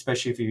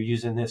 especially if you're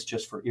using this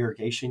just for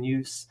irrigation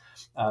use.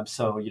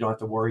 So you don't have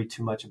to worry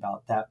too much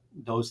about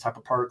those type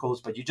of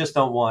particles, but you just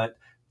don't want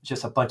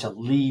just a bunch of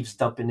leaves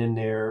dumping in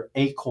there,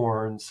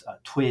 acorns,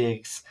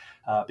 twigs,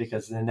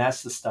 because then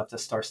that's the stuff that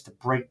starts to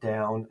break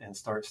down and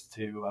starts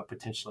to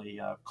potentially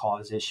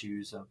cause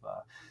issues of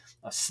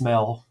a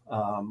smell,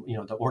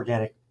 the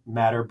organic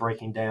matter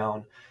breaking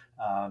down.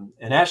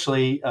 And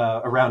actually,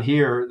 around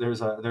here,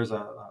 there's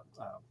a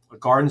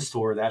garden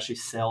store that actually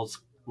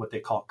sells what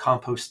they call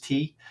compost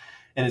tea.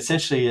 And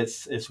essentially,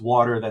 it's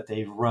water that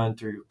they've run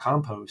through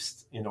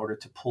compost in order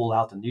to pull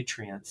out the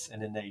nutrients.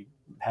 And then they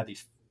have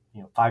these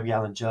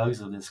 5-gallon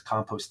jugs of this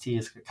compost tea.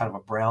 It's kind of a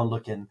brown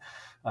looking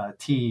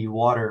tea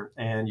water,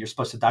 and you're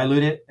supposed to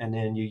dilute it, and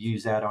then you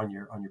use that on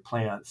your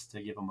plants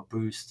to give them a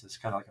boost. It's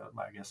kind of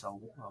like a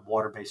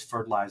water-based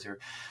fertilizer.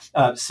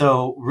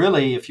 So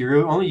really, if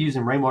you're only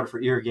using rainwater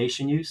for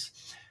irrigation use,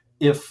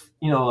 if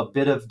a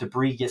bit of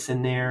debris gets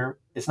in there,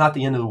 it's not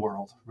the end of the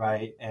world,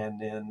 right?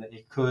 And then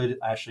it could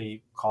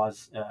actually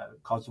cause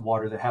the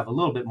water to have a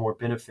little bit more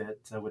benefit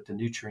with the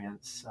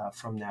nutrients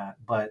from that.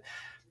 But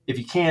if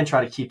you can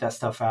try to keep that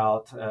stuff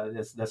out,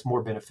 that's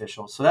more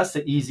beneficial. So that's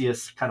the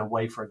easiest kind of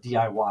way for a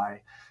DIY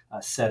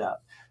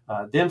setup.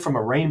 Then from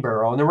a rain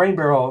barrel, and the rain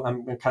barrel,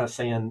 I'm kind of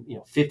saying,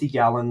 50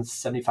 gallons,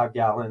 75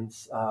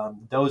 gallons.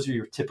 Those are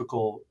your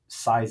typical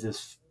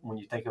sizes when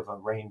you think of a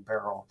rain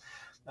barrel.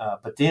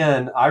 But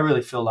then I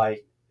really feel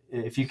like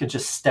if you can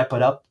just step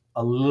it up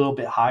a little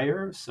bit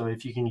higher, so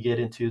if you can get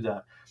into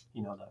the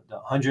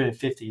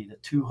 150, the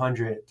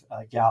 200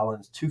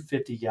 gallons,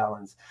 250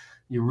 gallons,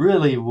 you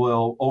really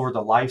will, over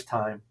the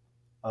lifetime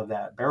of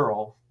that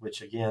barrel,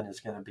 which again is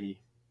going to be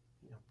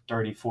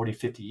 30, 40,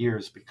 50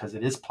 years because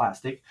it is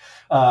plastic,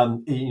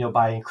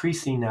 by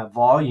increasing that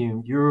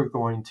volume, you're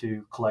going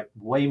to collect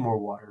way more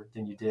water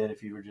than you did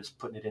if you were just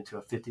putting it into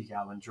a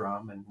 50-gallon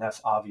drum, and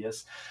that's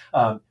obvious.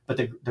 But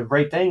the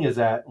great thing is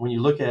that when you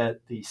look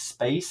at the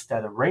space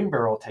that a rain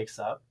barrel takes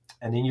up,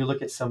 and then you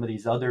look at some of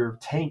these other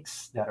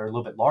tanks that are a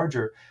little bit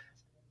larger,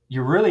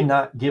 you're really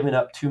not giving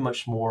up too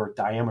much more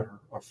diameter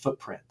or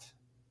footprint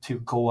to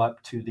go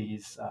up to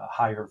these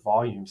higher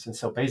volumes. And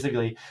so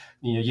basically,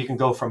 you can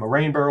go from a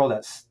rain barrel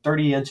that's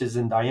 30 inches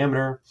in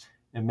diameter,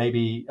 and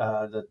maybe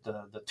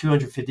the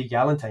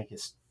 250-gallon tank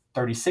is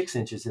 36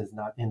 inches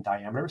in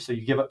diameter. So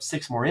you give up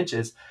 6 more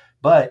inches,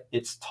 but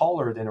it's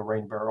taller than a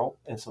rain barrel.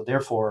 And so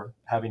therefore,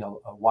 having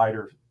a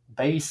wider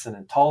base and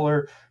then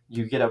taller,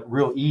 you get up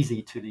real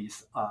easy to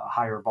these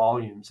higher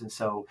volumes. And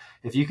so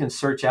if you can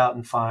search out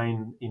and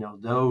find,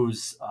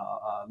 those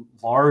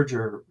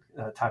larger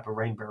type of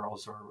rain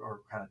barrels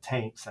or kind of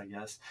tanks, I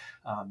guess,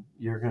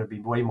 you're going to be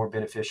way more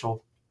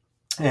beneficial.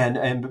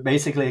 And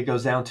basically it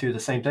goes down to the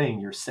same thing.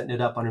 You're setting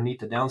it up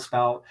underneath the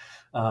downspout.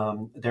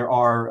 There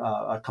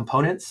are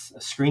components,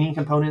 screening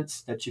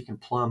components that you can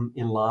plumb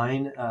in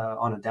line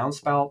on a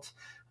downspout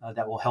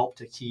that will help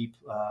to keep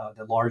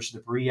the large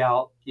debris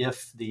out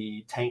if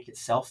the tank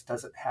itself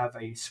doesn't have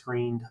a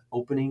screened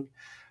opening.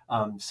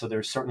 So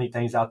there's certainly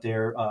things out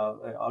there.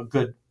 A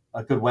good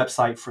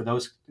website for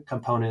those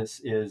components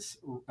is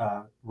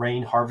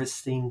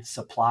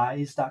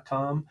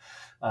rainharvestingsupplies.com.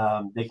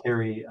 They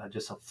carry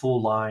just a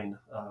full line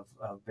of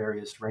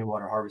various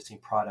rainwater harvesting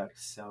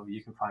products. So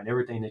you can find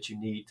everything that you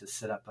need to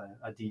set up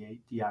a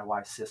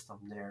DIY system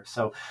there.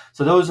 So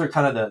those are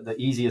kind of the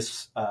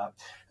easiest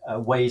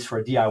ways for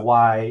a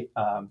DIY.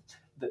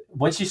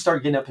 Once you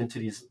start getting up into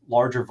these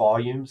larger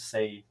volumes,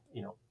 say,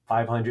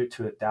 500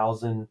 to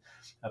 1,000,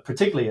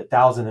 particularly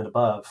 1,000 and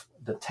above,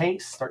 the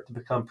tanks start to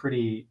become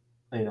pretty,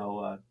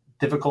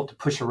 difficult to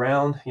push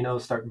around,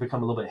 start to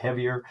become a little bit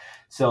heavier.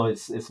 So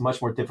it's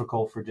much more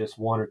difficult for just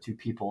 1 or 2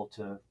 people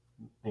to,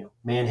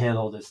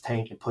 manhandle this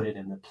tank and put it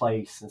into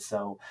place. And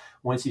so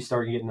once you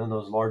start getting in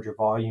those larger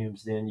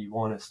volumes, then you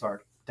want to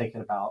start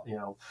thinking about,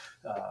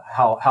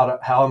 how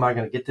am I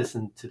going to get this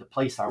into the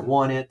place I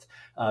want it?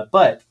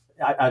 But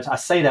I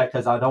say that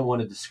because I don't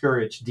want to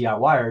discourage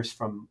DIYers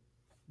from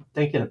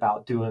thinking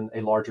about doing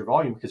a larger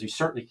volume, because you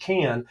certainly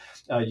can.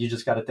 You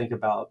just got to think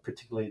about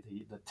particularly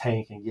the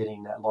tank and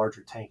getting that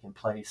larger tank in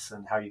place,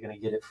 and how you're going to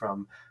get it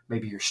from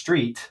maybe your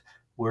street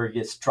where it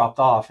gets dropped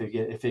off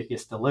if it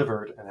gets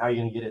delivered, and how you're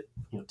going to get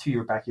it to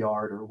your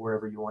backyard or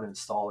wherever you want to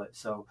install it.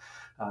 So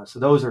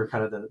those are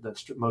kind of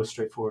the most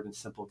straightforward and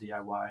simple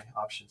DIY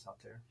options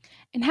out there.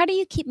 And how do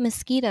you keep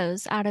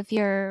mosquitoes out of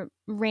your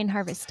rain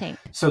harvest tank?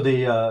 So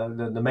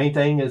the main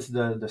thing is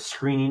the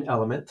screening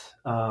element,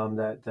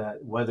 that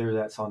whether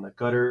that's on the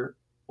gutter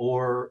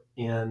or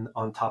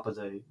on top of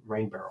the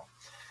rain barrel.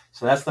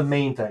 So that's the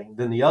main thing.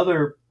 Then the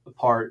other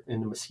part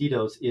in the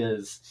mosquitoes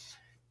is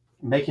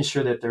making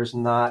sure that there's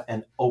not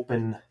an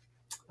open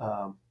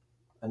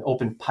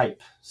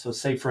pipe. So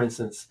say, for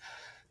instance,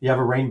 you have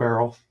a rain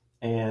barrel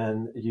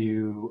and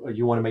you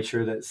want to make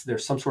sure that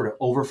there's some sort of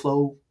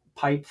overflow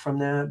pipe from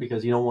that,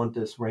 because you don't want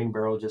this rain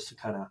barrel just to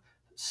kind of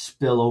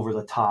spill over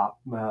the top,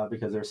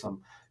 because there's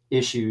some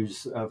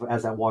issues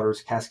as that water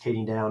is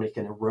cascading down, it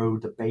can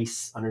erode the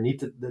base underneath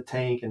the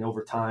tank, and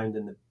over time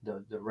then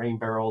the rain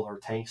barrel or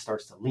tank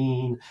starts to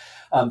lean.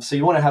 So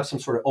you want to have some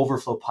sort of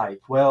overflow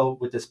pipe. Well,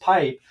 with this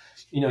pipe,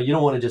 you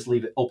don't want to just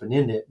leave it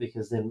open-ended,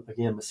 because then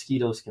again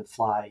mosquitoes can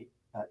fly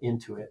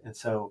into it. And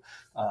so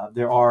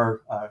there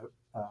are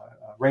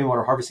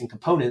rainwater harvesting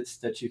components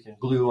that you can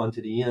glue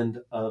onto the end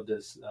of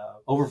this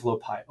overflow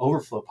pipe,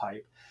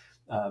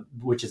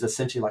 which is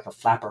essentially like a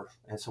flapper.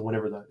 And so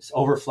whenever it's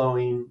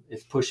overflowing,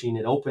 it's pushing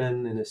it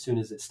open, and as soon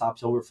as it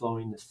stops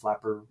overflowing, this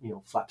flapper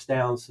flaps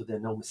down, so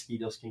then no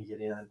mosquitoes can get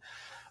in.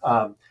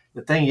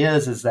 The thing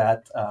is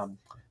that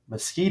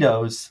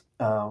mosquitoes,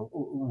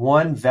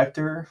 one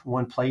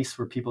place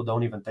where people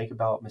don't even think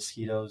about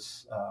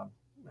mosquitoes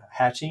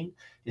hatching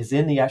is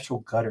in the actual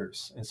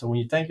gutters. And so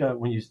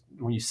when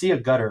you see a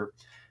gutter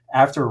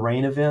after a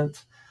rain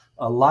event,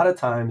 a lot of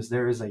times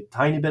there is a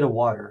tiny bit of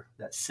water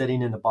that's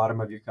sitting in the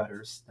bottom of your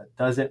gutters that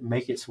doesn't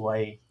make its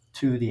way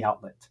to the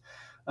outlet.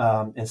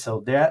 And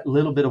so that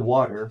little bit of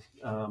water,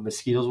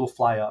 mosquitoes will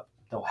fly up,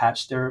 they'll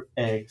hatch their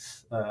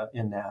eggs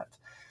in that.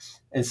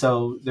 And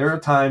so there are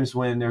times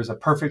when there's a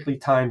perfectly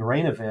timed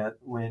rain event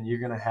when you're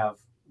going to have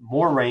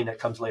more rain that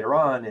comes later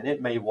on, and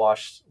it may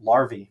wash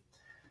larvae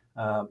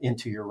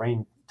into your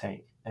rain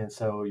tank. And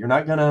so you're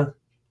not going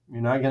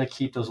to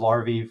keep those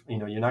larvae,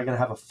 you're not going to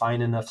have a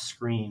fine enough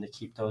screen to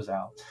keep those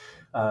out.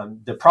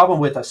 The problem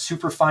with a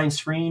super fine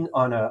screen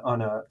on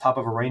a top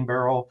of a rain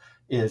barrel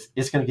is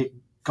it's going to get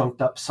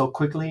gunked up so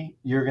quickly.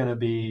 You're going to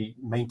be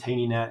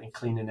maintaining that and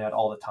cleaning that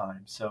all the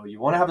time. So you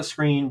want to have a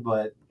screen,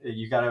 but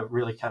you got to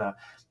really kind of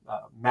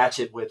match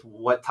it with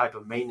what type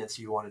of maintenance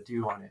you want to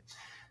do on it.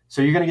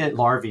 So you're going to get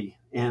larvae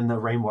in the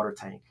rainwater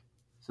tank.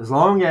 So as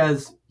long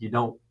as you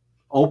don't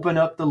open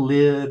up the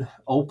lid,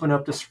 open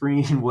up the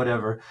screen,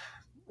 whatever,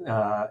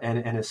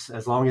 and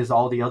as long as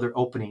all the other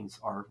openings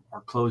are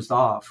closed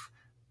off,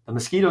 the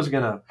mosquitoes are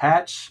going to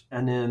hatch,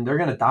 and then they're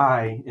going to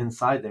die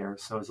inside there.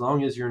 So as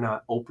long as you're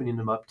not opening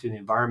them up to the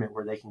environment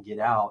where they can get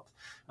out,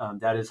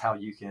 that is how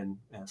you can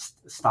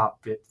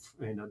stop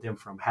them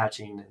from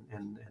hatching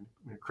and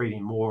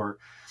creating more.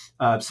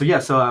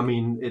 So I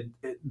mean,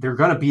 they're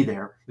going to be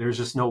there. There's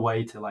just no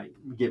way to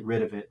get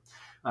rid of it.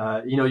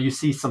 You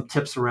see some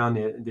tips around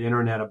the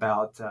internet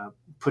about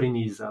putting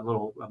these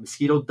little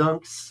mosquito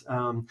dunks.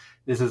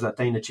 This is a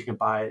thing that you can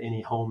buy at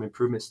any home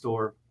improvement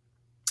store.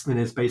 And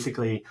it's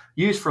basically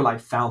used for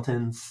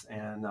fountains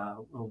and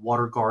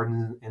water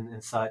garden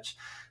and such.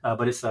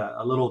 But it's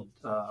a little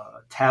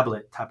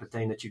tablet type of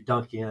thing that you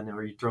dunk in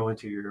or you throw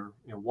into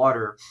your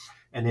water.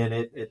 And then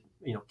it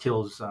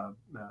kills the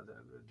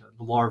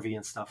larvae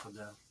and stuff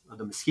of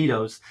the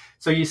mosquitoes.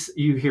 So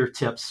you hear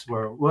tips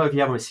where, well, if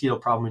you have a mosquito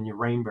problem in your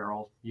rain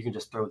barrel, you can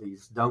just throw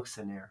these dunks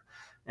in there.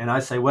 And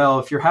I say, well,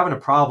 if you're having a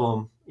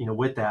problem,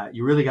 with that,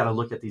 you really got to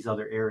look at these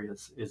other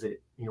areas. Is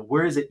it,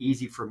 where is it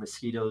easy for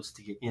mosquitoes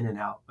to get in and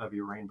out of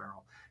your rain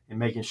barrel, and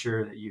making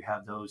sure that you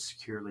have those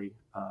securely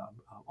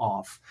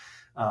off,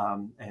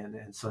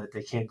 and so that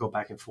they can't go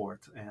back and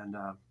forth. And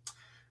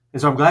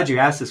so I'm glad you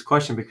asked this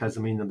question, because the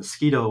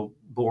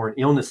mosquito-borne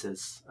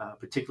illnesses,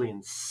 particularly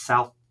in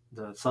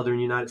the southern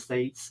United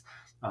States,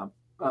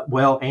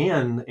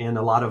 and in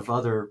a lot of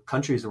other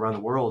countries around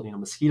the world,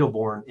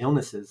 mosquito-borne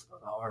illnesses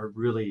are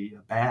really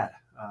bad.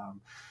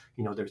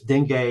 There's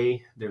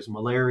dengue, there's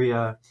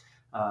malaria,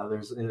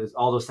 there's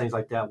all those things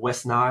like that.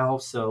 West Nile.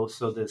 So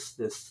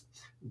this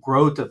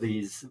growth of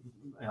these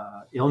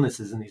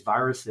illnesses and these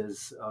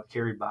viruses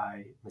carried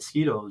by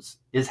mosquitoes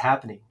is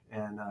happening,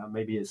 and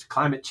maybe it's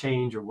climate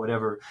change or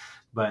whatever.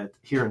 But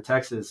here in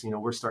Texas,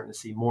 we're starting to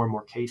see more and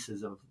more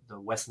cases of the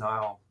West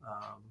Nile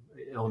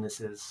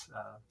illnesses,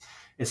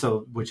 and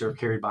so which are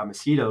carried by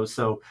mosquitoes.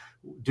 So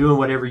doing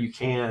whatever you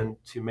can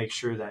to make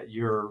sure that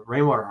your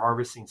rainwater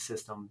harvesting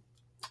system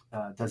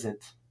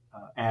doesn't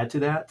add to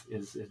that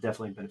is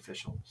definitely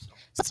beneficial. So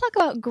let's talk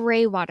about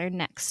gray water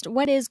next.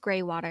 What is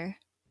gray water?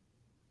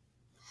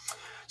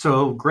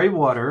 So gray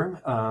water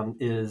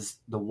is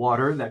the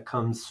water that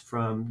comes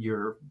from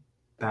your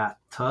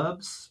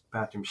bathtubs,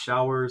 bathroom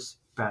showers,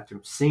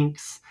 bathroom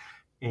sinks,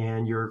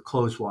 and your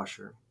clothes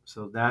washer.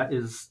 So that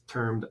is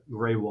termed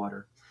gray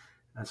water.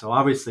 And so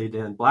obviously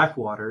then black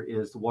water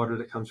is the water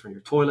that comes from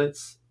your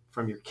toilets,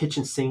 from your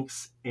kitchen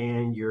sinks,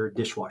 and your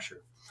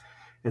dishwasher.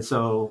 And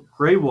so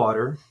gray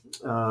water,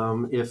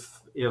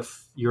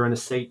 if you're in a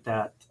state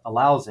that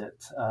allows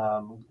it,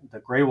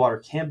 the gray water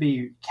can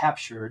be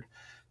captured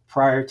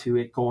prior to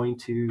it going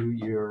to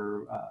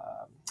your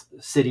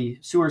city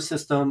sewer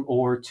system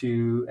or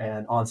to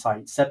an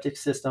on-site septic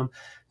system.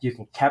 You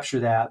can capture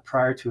that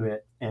prior to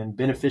it and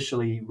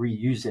beneficially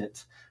reuse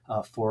it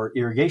for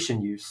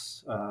irrigation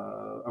use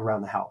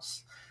around the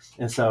house.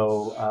 And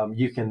so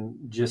you can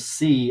just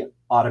see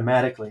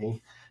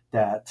automatically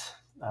that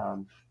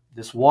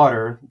this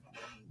water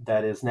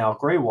that is now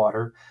gray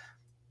water,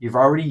 you've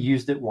already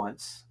used it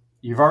once.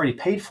 You've already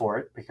paid for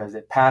it because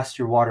it passed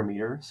your water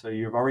meter. So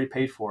you've already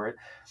paid for it.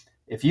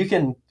 If you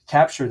can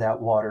capture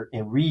that water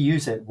and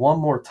reuse it one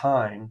more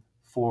time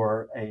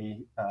for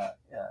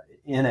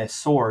in a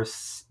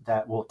source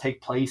that will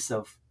take place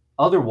of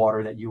other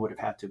water that you would have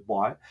had to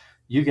buy,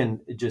 you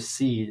can just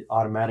see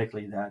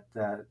automatically that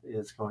that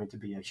is going to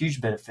be a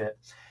huge benefit.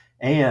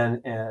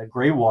 And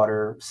gray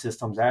water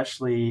systems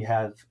actually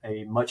have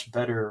a much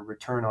better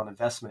return on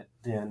investment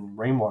than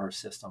rainwater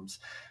systems.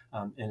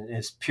 And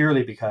it's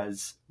purely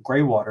because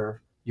gray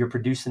water, you're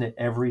producing it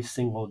every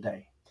single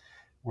day.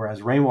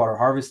 Whereas rainwater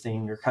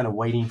harvesting, you're kind of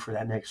waiting for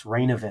that next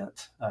rain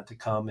event to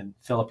come and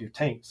fill up your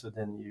tank. So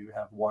then you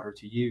have water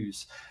to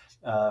use.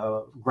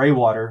 Gray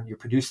water, you're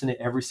producing it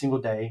every single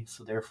day.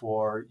 So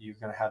therefore, you're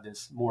going to have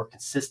this more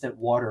consistent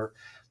water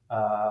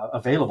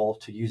available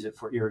to use it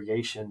for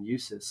irrigation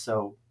uses.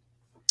 So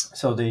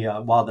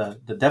while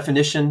the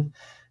definition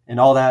and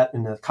all that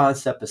and the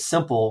concept is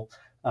simple,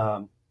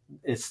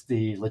 it's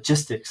the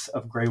logistics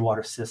of gray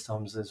water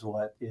systems is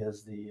what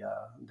is the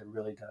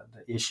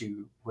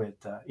issue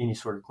with any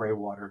sort of gray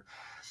water.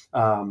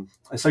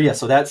 So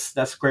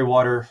that's gray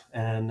water,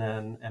 and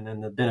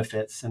then the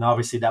benefits, and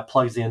obviously that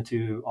plugs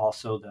into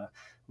also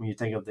when you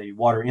think of the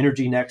water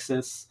energy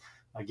nexus.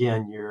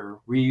 Again, you're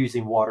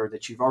reusing water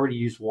that you've already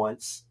used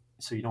once,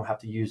 so you don't have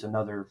to use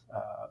another.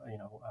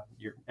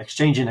 You're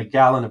exchanging a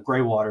gallon of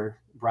gray water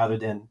rather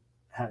than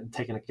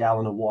taking a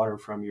gallon of water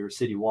from your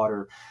city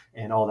water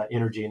and all that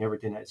energy and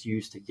everything that's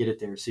used to get it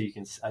there. So you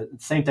can,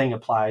 same thing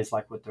applies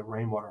like with the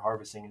rainwater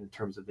harvesting in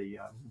terms of the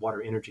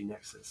water energy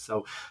nexus.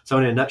 So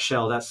in a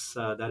nutshell,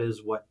 that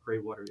is what gray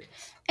water is.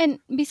 And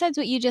besides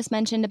what you just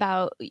mentioned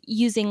about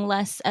using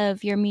less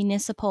of your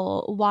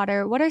municipal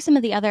water, what are some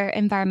of the other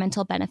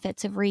environmental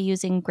benefits of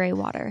reusing gray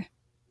water?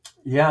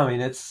 Yeah, I mean,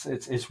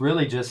 it's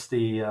really just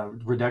the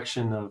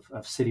reduction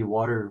of city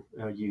water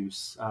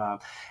use,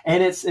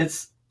 and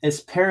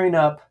it's pairing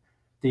up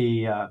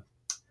the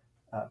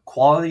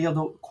quality of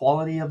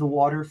the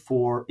water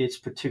for its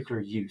particular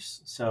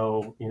use.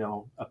 So,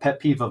 a pet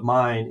peeve of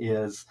mine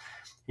is,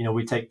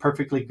 we take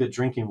perfectly good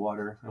drinking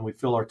water and we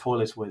fill our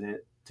toilets with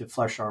it to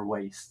flush our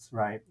waste,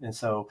 right? And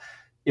so,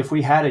 if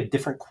we had a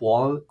different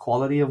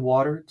quality of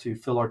water to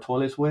fill our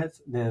toilets with,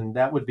 then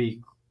that would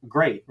be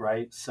great,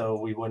 right? So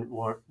we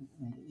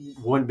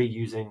wouldn't be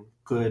using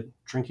good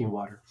drinking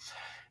water.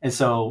 And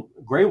so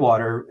gray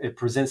water, it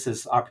presents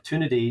this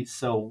opportunity.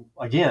 So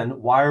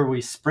again, why are we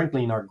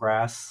sprinkling our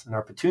grass and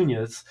our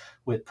petunias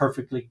with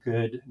perfectly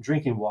good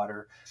drinking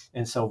water?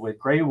 And so with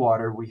gray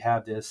water, we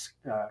have this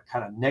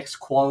kind of next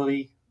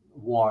quality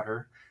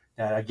water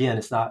that, again,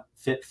 it's not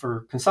fit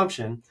for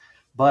consumption,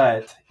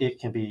 but it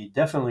can be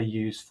definitely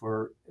used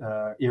for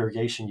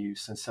irrigation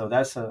use. And so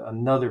that's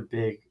another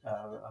big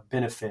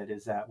benefit,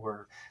 is that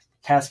we're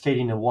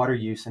cascading the water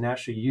use and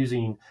actually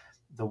using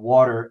the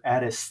water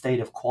at a state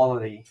of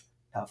quality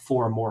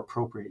for a more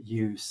appropriate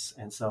use.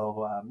 And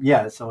so,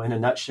 so in a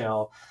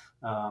nutshell,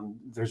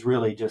 there's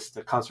really just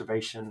the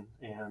conservation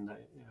and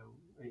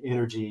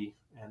energy,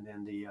 and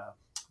then the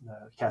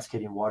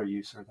cascading water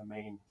use are the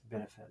main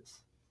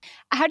benefits.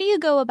 How do you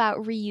go about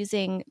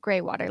reusing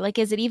gray water? Like,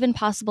 is it even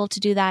possible to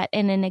do that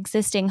in an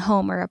existing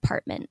home or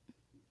apartment?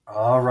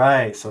 All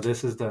right. So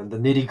this is the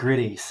nitty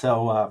gritty.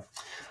 So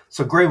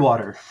gray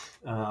water,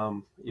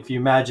 if you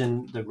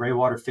imagine the gray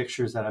water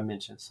fixtures that I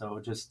mentioned,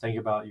 so just think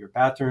about your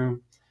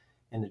bathroom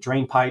and the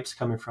drain pipes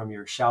coming from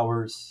your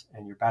showers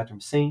and your bathroom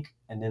sink,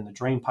 and then the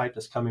drain pipe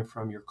that's coming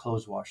from your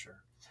clothes washer.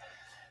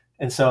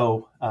 And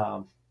so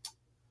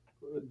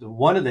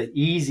one of the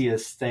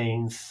easiest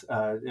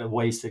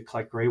ways to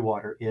collect gray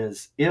water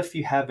is if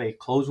you have a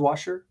clothes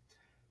washer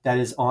that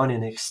is on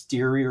an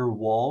exterior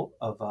wall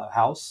of a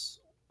house.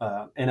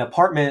 An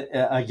apartment,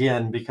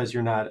 again, because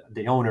you're not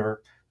the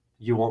owner,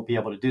 you won't be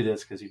able to do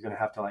this because you're going to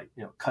have to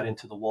cut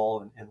into the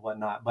wall and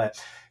whatnot.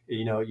 But,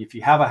 if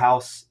you have a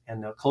house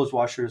and the clothes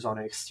washer is on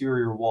an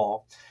exterior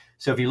wall,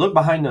 so if you look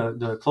behind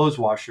the clothes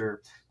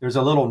washer, there's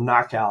a little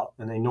knockout,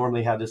 and they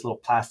normally have this little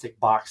plastic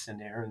box in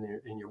there,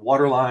 and your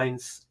water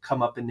lines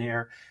come up in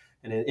there.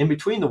 And in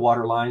between the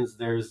water lines,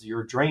 there's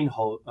your drain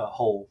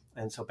hole.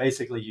 And so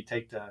basically you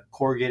take the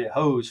corrugated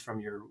hose from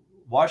your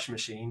washing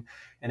machine,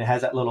 and it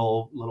has that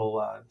little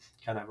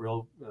kind of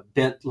real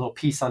bent little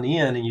piece on the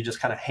end, and you just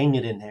kind of hang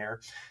it in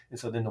there. And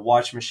so then the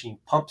washing machine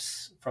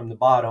pumps from the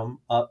bottom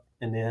up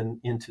and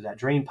then into that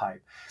drain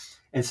pipe.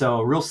 And so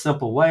a real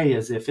simple way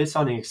is, if it's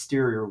on the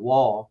exterior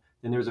wall,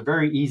 then there's a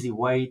very easy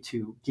way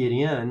to get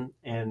in,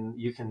 and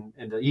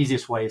the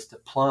easiest way is to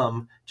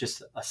plumb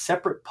just a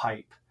separate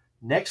pipe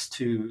next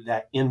to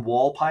that in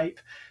wall pipe.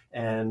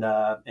 And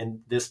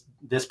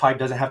this pipe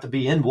doesn't have to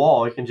be in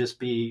wall. It can just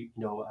be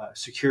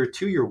secured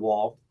to your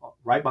wall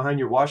right behind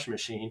your washing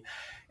machine.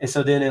 And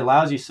so then it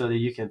allows you so that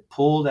you can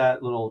pull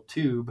that little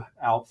tube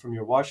out from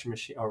your washing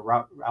machine,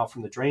 or out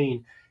from the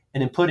drain,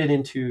 and then put it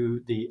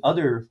into the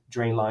other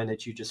drain line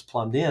that you just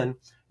plumbed in.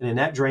 And then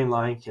that drain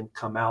line can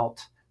come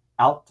out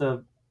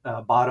the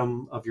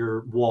bottom of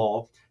your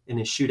wall and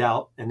then shoot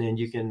out, and then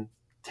you can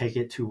take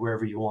it to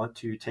wherever you want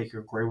to take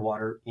your gray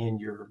water in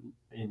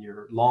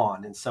your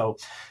lawn. And so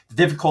the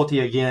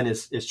difficulty again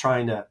is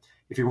trying to,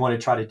 if you want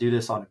to try to do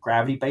this on a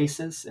gravity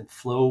basis and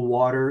flow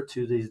water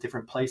to these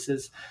different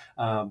places,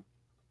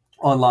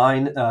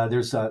 online,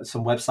 there's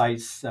some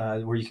websites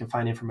where you can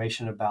find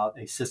information about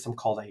a system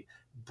called a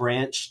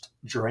branched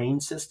drain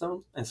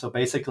system. And so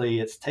basically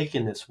it's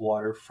taking this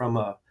water from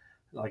a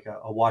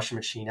washing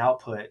machine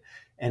output,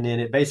 and then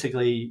it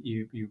basically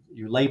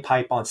you lay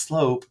pipe on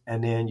slope,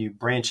 and then you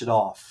branch it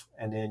off,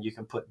 and then you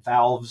can put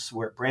valves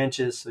where it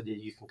branches so that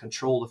you can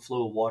control the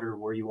flow of water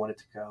where you want it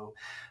to go.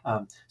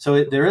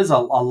 So there is a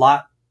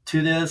lot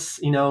to this.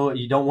 You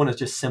don't want to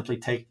just simply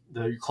take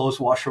the clothes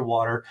washer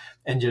water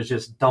and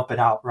just dump it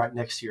out right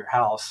next to your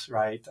house,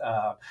 right?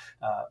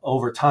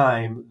 Over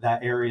time,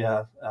 that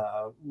area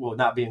will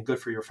not be good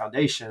for your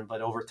foundation,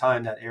 but over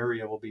time that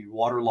area will be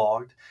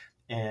waterlogged,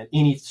 and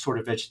any sort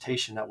of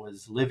vegetation that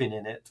was living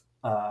in it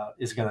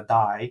is going to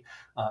die.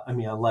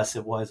 Unless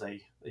it was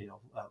a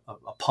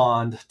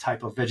pond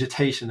type of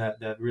vegetation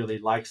that really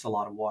likes a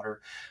lot of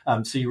water.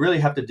 So you really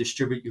have to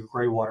distribute your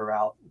gray water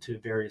out to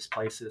various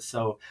places.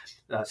 So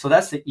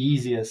that's the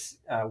easiest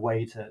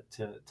way to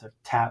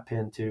tap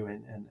into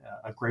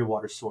a gray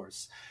water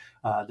source.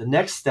 The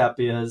next step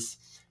is,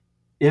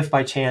 if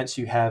by chance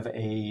you have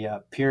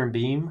a pier and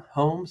beam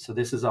home, so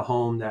this is a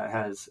home that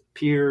has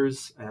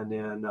piers and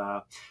then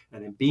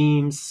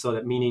beams, so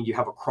that meaning you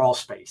have a crawl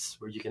space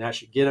where you can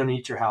actually get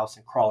underneath your house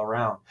and crawl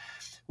around.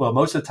 Well,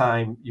 most of the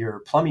time your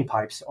plumbing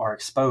pipes are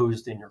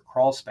exposed in your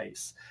crawl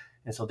space.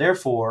 And so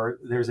therefore,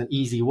 there's an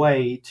easy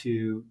way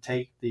to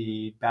take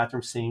the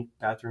bathroom sink,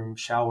 bathroom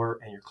shower,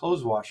 and your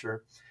clothes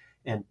washer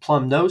and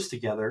plumb those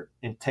together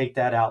and take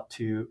that out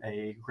to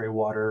a gray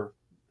water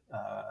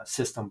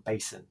system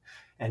basin,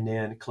 and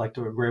then collect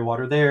the gray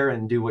water there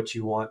and do what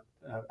you want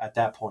at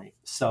that point.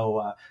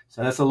 So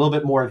that's a little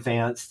bit more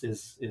advanced. And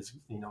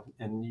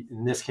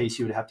in this case,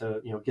 you would have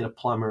to get a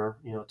plumber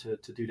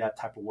to do that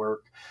type of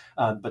work.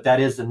 But that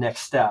is the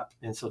next step.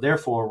 And so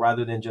therefore,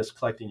 rather than just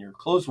collecting your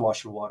clothes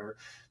washer water,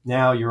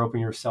 now you're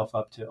opening yourself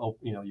up to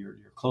your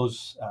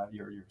clothes,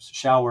 your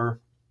shower,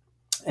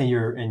 and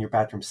your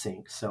bathroom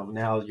sink. So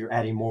now you're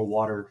adding more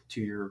water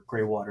to your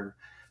gray water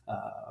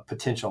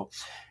potential.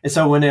 And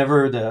so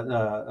whenever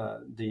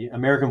the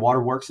American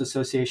Water Works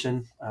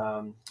Association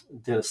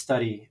did a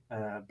study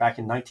back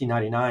in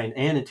 1999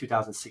 and in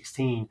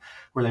 2016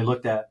 where they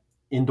looked at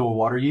indoor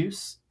water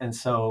use. And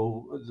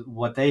so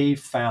what they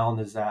found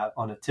is that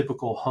on a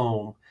typical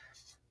home,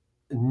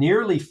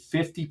 nearly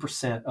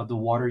 50% of the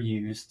water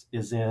used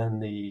is in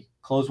the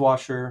clothes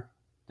washer,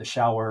 the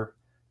shower,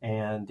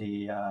 and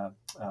the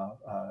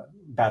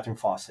bathroom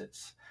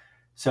faucets.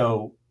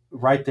 So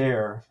right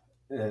there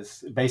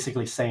is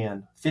basically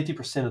saying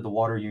 50% of the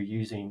water you're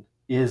using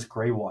is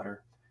gray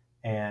water.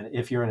 And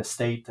if you're in a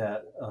state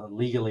that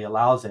legally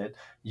allows it,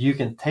 you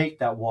can take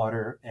that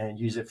water and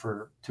use it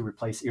to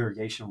replace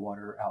irrigation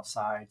water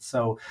outside.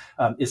 So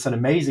it's an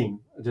amazing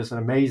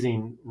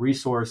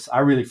resource. I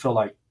really feel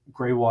like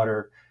gray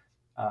water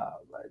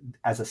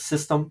as a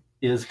system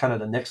is kind of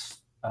the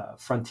next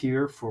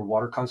frontier for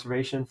water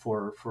conservation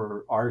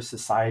for our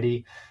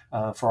society,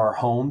 for our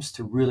homes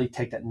to really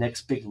take that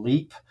next big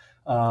leap.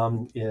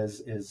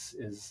 Is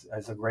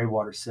as a gray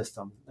water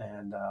system.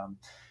 And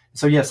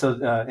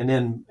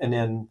and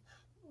then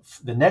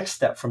the next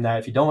step from that,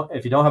 if you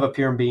don't have a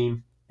pier and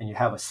beam and you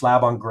have a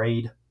slab on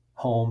grade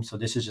home, so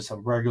this is just a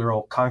regular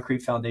old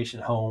concrete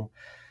foundation home,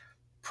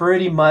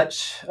 pretty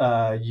much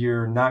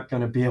you're not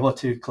going to be able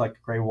to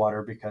collect gray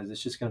water because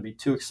it's just going to be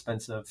too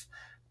expensive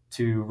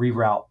to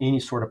reroute any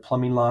sort of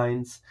plumbing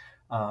lines.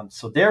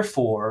 So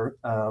therefore,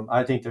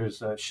 I think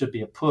there's should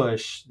be a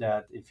push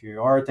that if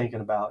you are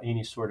thinking about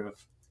any sort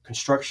of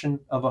construction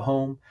of a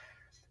home,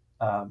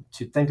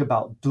 to think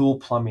about dual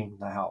plumbing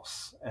the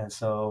house. And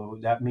so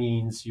that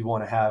means you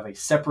want to have a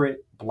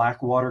separate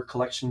black water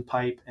collection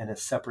pipe and a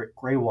separate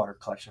gray water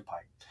collection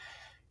pipe.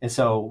 And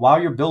so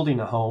while you're building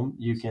a home,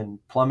 you can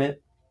plumb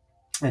it.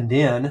 And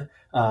then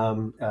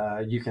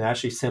you can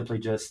actually simply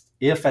just,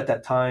 if at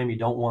that time you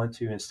don't want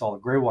to install a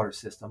gray water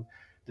system,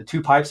 the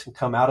two pipes can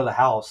come out of the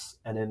house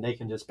and then they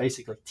can just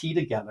basically tee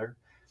together.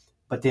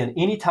 But then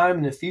anytime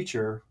in the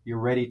future you're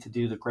ready to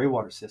do the gray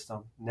water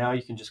system, now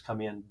you can just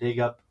come in, dig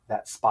up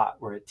that spot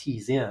where it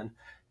tees in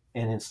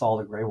and install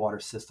the gray water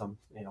system,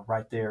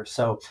 right there.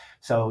 So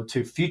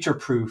to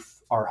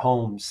future-proof our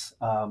homes,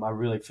 I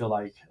really feel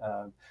like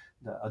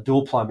a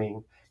dual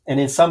plumbing And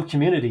in some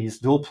communities,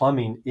 dual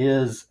plumbing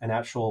is an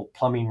actual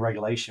plumbing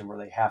regulation where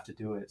they have to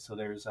do it. So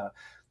there's a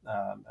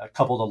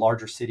couple of the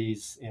larger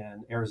cities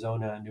in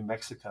Arizona and New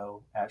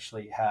Mexico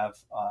actually have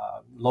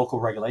local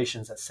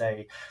regulations that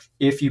say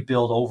if you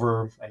build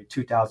over a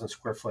 2,000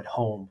 square foot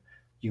home,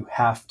 you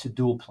have to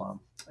dual plumb.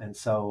 And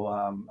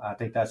so I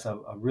think that's a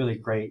really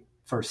great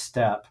first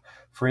step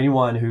for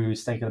anyone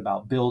who's thinking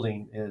about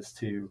building, is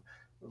to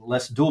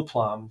let's dual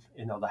plumb,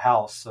 the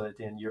house, so that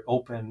then you're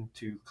open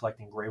to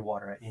collecting gray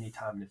water at any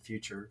time in the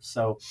future.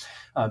 So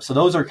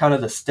those are kind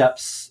of the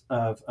steps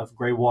of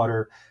gray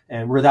water,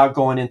 and without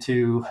going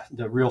into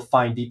the real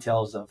fine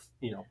details of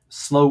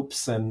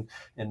slopes and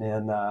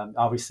then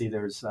obviously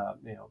there's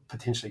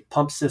potentially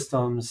pump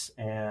systems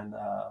and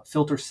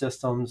filter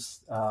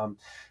systems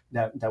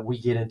that we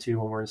get into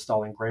when we're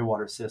installing gray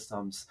water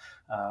systems.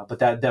 But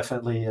that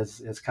definitely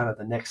is kind of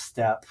the next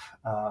step.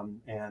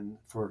 And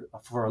for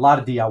a lot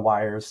of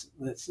DIYers,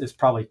 it's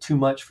probably too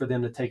much for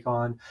them to take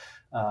on.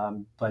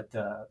 But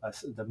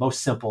the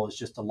most simple is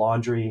just the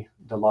laundry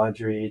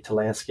to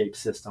landscape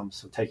system.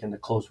 So taking the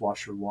clothes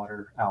washer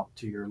water out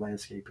to your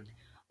landscaping.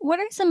 What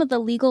are some of the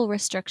legal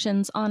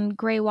restrictions on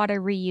gray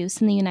water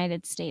reuse in the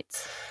United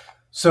States?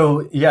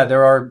 So yeah,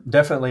 there are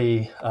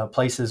definitely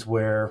places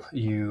where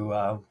you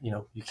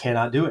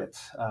cannot do it,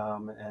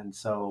 and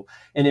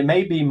it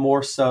may be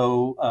more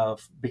so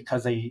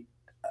because they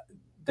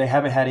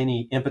haven't had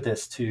any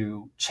impetus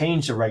to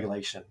change the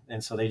regulation,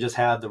 and so they just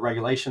have the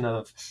regulation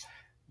of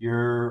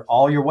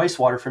all your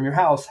wastewater from your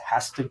house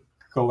has to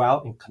go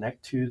out and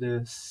connect to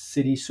the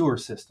city sewer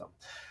system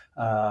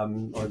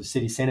or the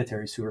city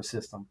sanitary sewer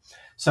system.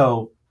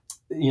 So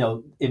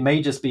it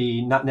may just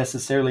be not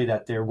necessarily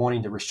that they're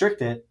wanting to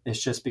restrict it.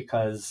 It's just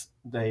because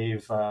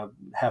they've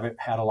haven't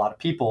had a lot of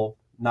people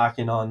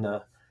knocking on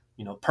the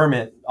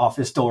permit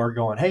office door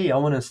going, hey, I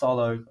want to install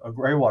a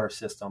gray water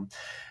system.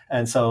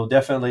 And so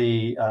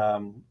definitely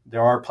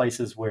there are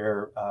places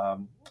where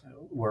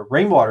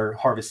rainwater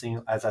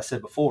harvesting, as I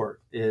said before,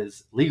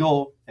 is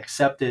legal,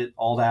 accepted,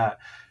 all that.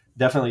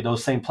 Definitely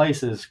those same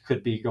places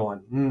could be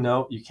going,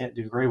 no, you can't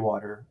do gray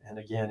water. And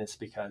again, it's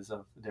because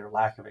of their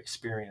lack of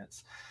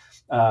experience.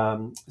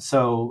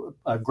 So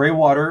gray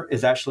water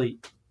is actually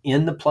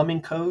in the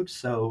plumbing code.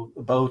 So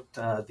both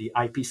the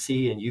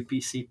IPC and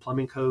UPC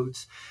plumbing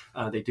codes,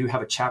 they do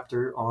have a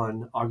chapter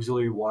on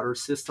auxiliary water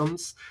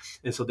systems.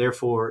 And so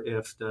therefore,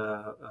 if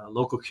the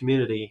local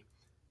community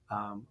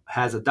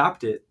has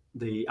adopted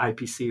the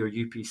IPC or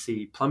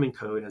UPC plumbing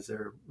code as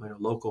their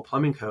local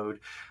plumbing code,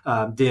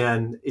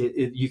 then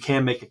you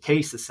can make a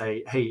case to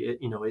say, hey,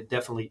 it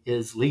definitely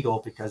is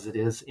legal because it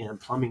is in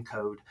plumbing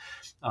code.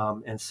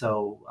 And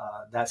so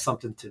that's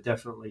something to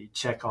definitely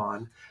check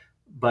on.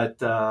 But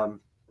then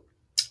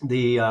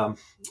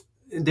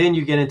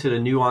you get into the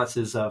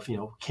nuances of,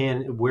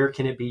 where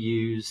can it be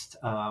used?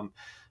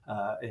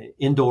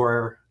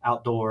 Indoor,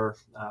 outdoor.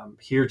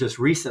 Here just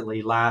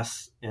recently,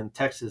 in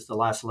Texas, the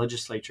last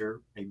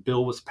legislature, a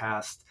bill was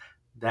passed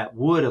that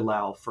would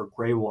allow for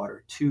gray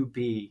water to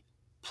be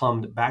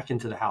plumbed back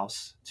into the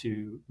house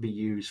to be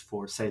used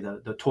for, say,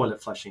 the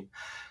toilet flushing.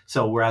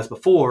 So whereas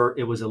before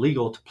it was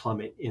illegal to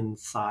plumb it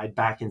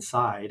back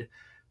inside,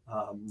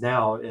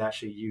 now it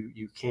actually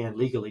you can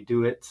legally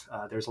do it.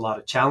 There's a lot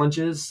of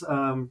challenges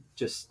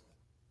just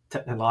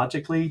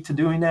technologically to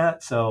doing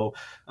that. So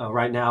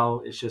right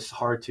now it's just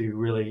hard to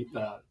really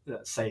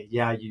say,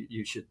 yeah,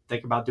 you should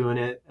think about doing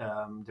it.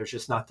 There's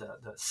just not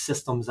the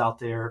systems out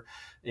there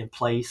in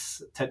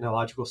place,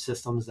 technological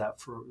systems that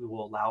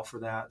will allow for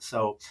that.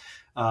 So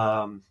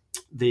I'm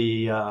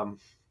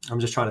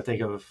just trying to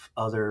think of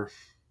other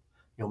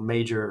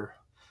major.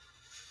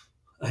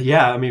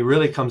 Yeah, I mean,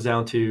 really comes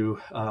down to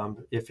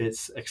if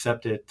it's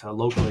accepted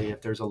locally,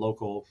 if there's a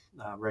local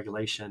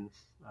regulation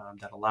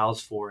that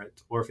allows for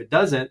it, or if it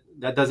doesn't,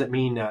 that doesn't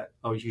mean that,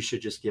 you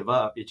should just give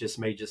up. It just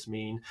may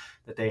mean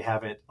that they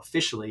haven't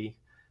officially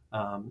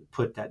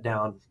put that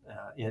down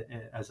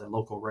as a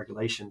local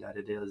regulation that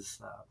it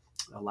is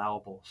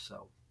allowable.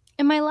 So.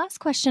 And my last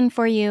question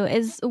for you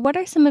is, what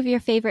are some of your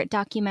favorite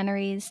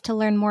documentaries to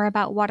learn more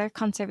about water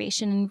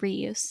conservation and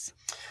reuse?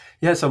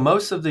 Yeah, so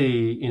most of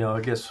the,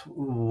 I guess,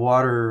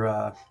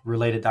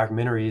 water-related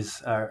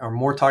documentaries are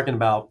more talking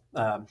about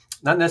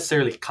not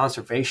necessarily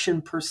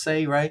conservation per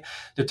se, right?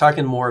 They're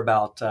talking more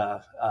about,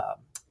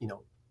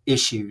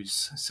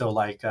 issues. So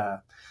like,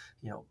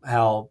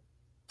 how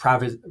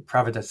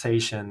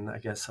privatization, I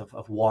guess,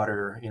 of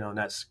water, and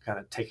that's kind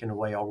of taking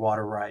away our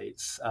water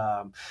rights.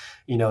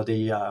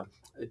 The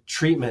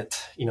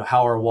treatment,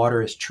 how our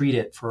water is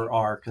treated for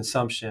our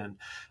consumption.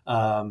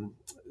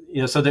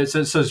 So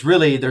it's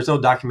really, there's no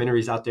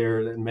documentaries out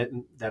there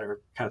that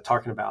are kind of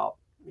talking about,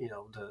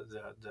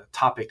 the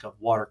topic of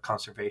water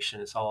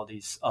conservation. It's all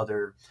these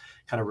other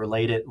kind of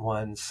related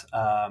ones.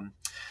 And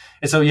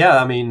so, yeah,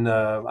 I mean,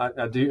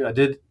 I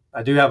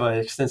do have an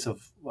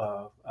extensive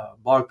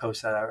blog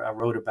post that I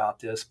wrote about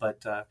this,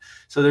 but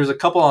so there's a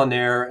couple on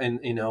there, and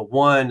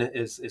one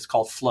is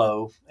called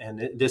Flow,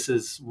 and this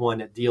is one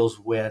that deals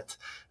with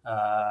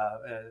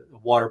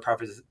water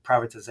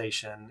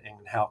privatization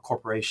and how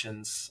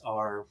corporations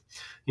are,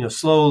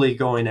 slowly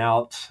going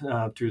out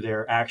through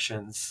their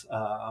actions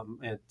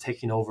and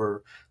taking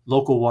over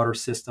local water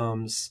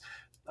systems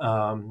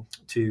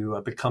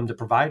to become the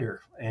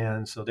provider.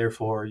 And so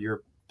therefore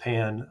you're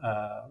paying,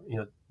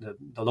 the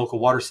local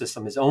water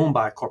system is owned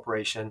by a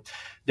corporation.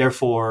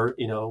 Therefore,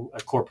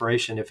 a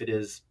corporation, if it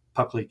is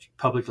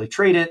publicly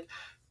traded,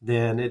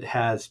 then it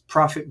has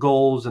profit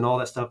goals and all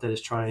that stuff that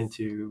it's trying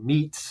to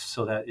meet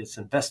so that its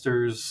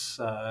investors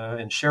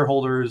and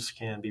shareholders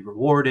can be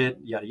rewarded,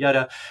 yada,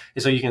 yada.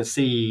 And so you can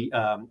see,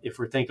 if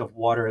we think of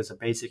water as a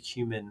basic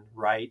human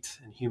right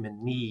and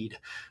human need,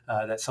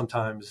 that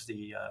sometimes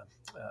the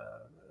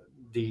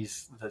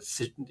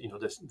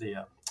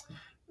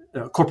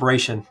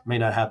corporation may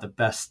not have the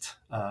best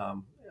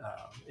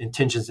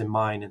intentions in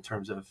mind in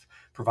terms of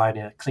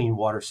providing a clean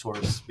water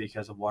source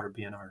because of water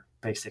being our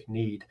basic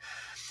need.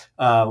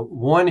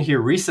 One here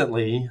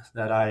recently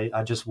that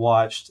I just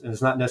watched, and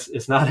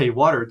it's not a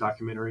water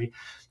documentary.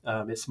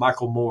 It's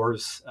Michael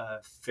Moore's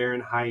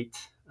Fahrenheit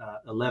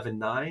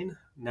 11/9.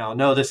 Now,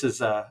 no, this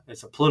is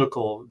it's a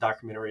political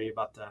documentary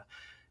about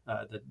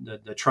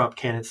the Trump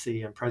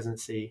candidacy and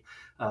presidency,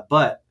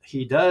 but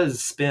he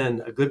does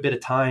spend a good bit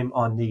of time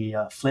on the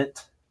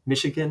Flint,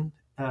 Michigan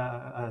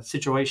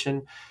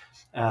situation,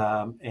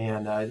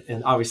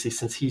 and obviously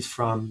since he's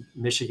from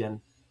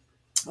Michigan,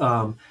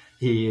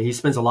 he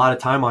spends a lot of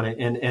time on it,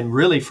 and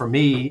really for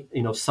me,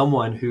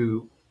 someone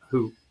who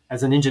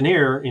as an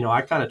engineer,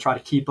 I kind of try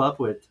to keep up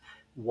with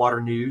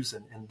water news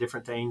and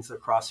different things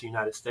across the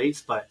United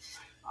States, but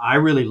I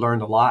really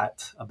learned a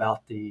lot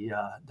about the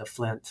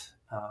Flint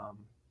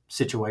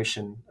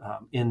situation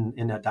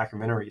in that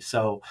documentary.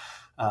 So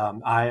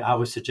I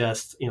would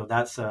suggest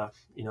that's a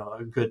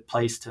good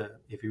place to,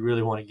 if you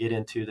really want to get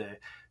into the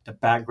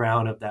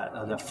background of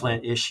the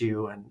Flint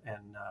issue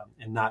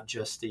and not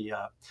just the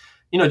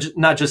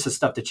not just the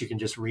stuff that you can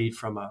just read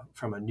from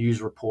a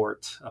news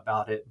report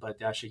about it, but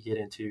to actually get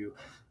into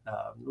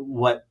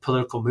what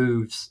political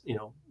moves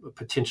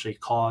potentially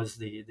cause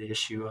the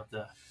issue of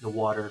the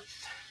water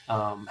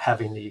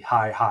having the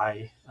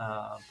high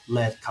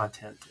lead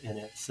content in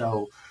it.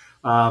 So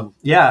from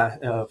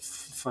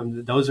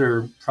those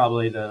are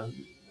probably the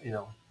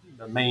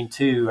main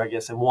two, I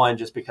guess, and one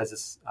just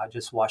because I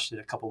just watched it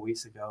a couple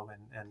weeks ago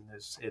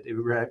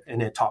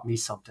and it taught me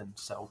something.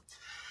 So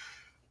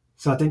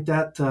I think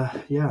that,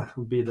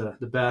 would be the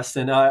best.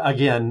 And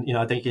again,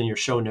 I think in your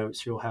show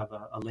notes, you'll have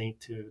a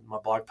link to my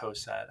blog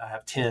post that I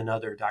have 10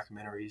 other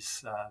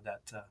documentaries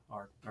that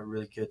are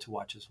really good to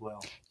watch as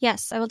well.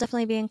 Yes, I will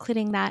definitely be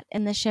including that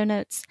in the show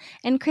notes.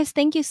 And Chris,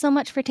 thank you so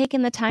much for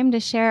taking the time to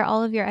share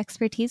all of your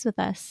expertise with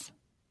us.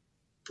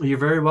 You're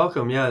very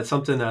welcome. Yeah, it's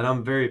something that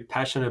I'm very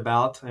passionate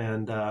about.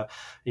 And,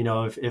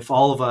 if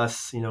all of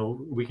us,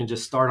 we can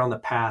just start on the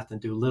path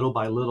and do little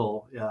by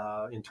little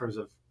in terms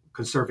of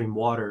conserving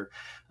water,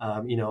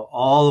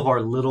 all of our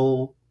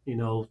little,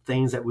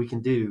 things that we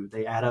can do,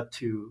 they add up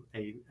to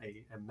a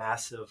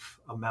massive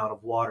amount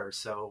of water.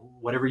 So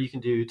whatever you can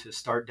do to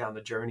start down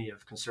the journey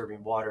of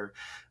conserving water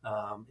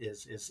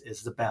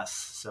is the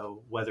best.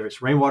 So whether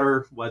it's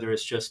rainwater, whether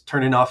it's just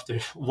turning off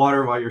the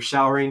water while you're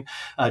showering,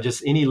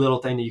 just any little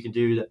thing that you can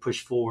do that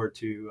push forward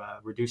to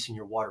reducing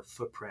your water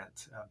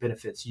footprint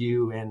benefits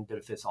you and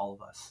benefits all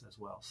of us as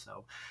well.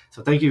 So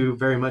thank you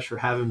very much for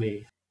having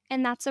me.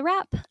 And that's a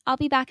wrap. I'll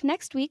be back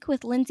next week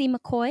with Lindsay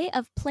McCoy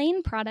of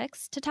Plain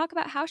Products to talk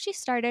about how she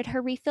started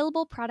her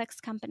refillable products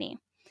company.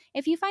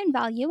 If you find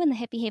value in the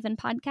Hippie Haven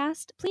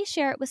podcast, please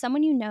share it with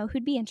someone you know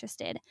who'd be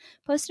interested.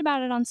 Post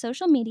about it on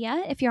social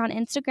media. If you're on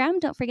Instagram,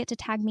 don't forget to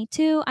tag me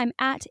too. I'm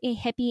at a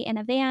hippie in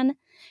a van.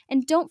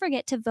 And don't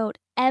forget to vote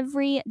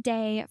every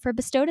day for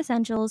Bestowed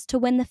Essentials to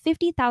win the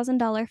 $50,000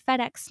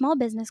 FedEx Small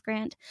Business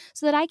Grant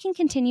so that I can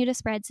continue to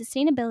spread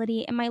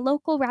sustainability in my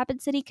local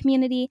Rapid City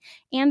community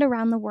and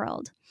around the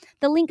world.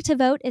 The link to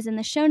vote is in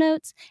the show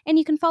notes, and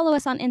you can follow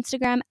us on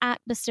Instagram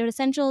at Bestowed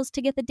Essentials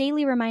to get the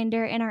daily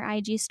reminder in our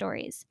IG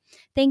stories.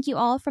 Thank you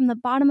all from the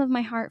bottom of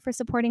my heart for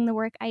supporting the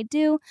work I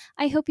do.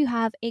 I hope you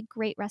have a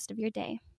great rest of your day.